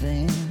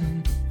nothing.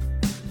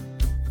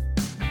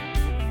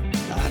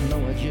 I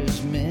know I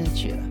just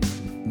met you,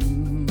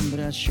 but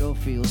I sure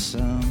feel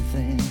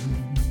something.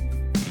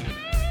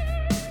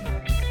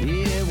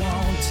 It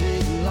won't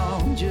take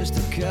long, just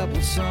a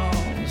couple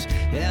songs,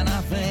 and I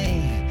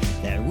think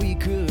that we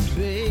could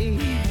be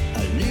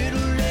a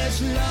little less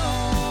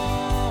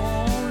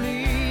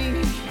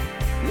lonely.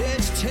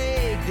 Let's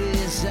take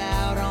this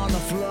out on the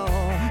floor,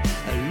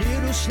 a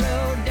little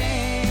slow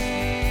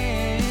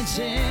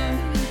dancing.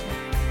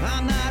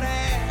 I'm not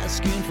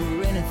asking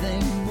for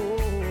anything more.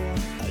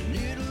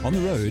 On the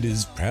Road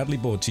is proudly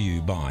brought to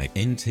you by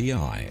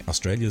NTI,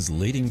 Australia's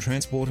leading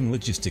transport and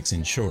logistics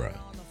insurer,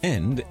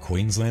 and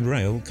Queensland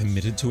Rail,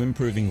 committed to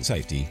improving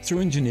safety through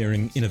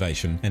engineering,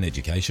 innovation and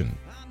education.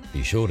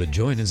 Be sure to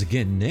join us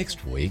again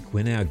next week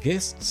when our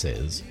guest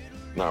says...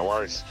 No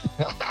worries.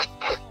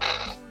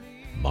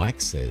 Mike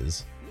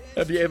says...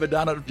 Have you ever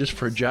done it just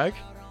for a joke?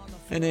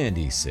 And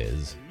Andy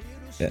says...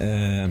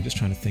 I'm just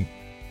trying to think.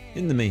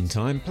 In the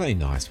meantime, play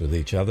nice with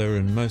each other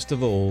and most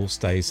of all,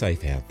 stay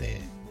safe out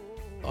there.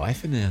 Bye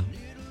for now.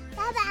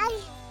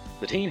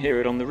 The team here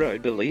at On the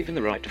Road believe in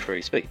the right to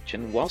free speech,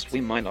 and whilst we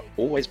might not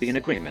always be in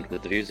agreement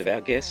with the views of our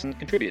guests and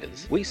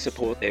contributors, we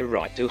support their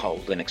right to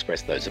hold and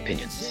express those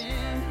opinions.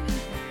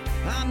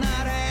 I'm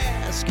not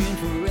asking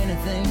for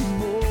anything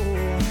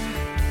more.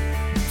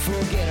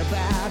 Forget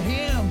about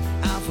him,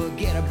 I'll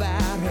forget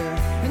about her.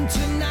 And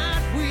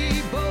tonight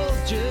we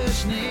both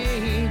just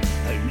need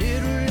a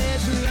little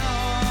less lonely.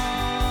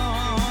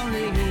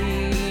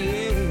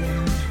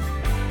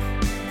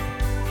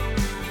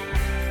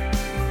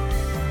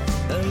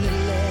 A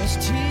little less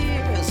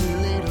tears, a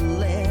little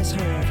less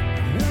hurt.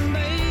 And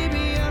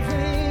baby, I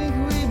think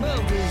we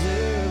both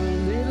deserve a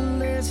little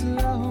less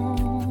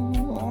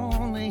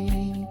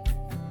lonely.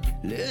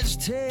 Let's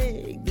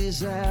take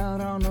this out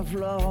on the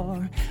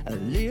floor, a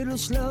little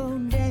slow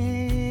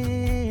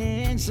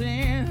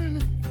dancing.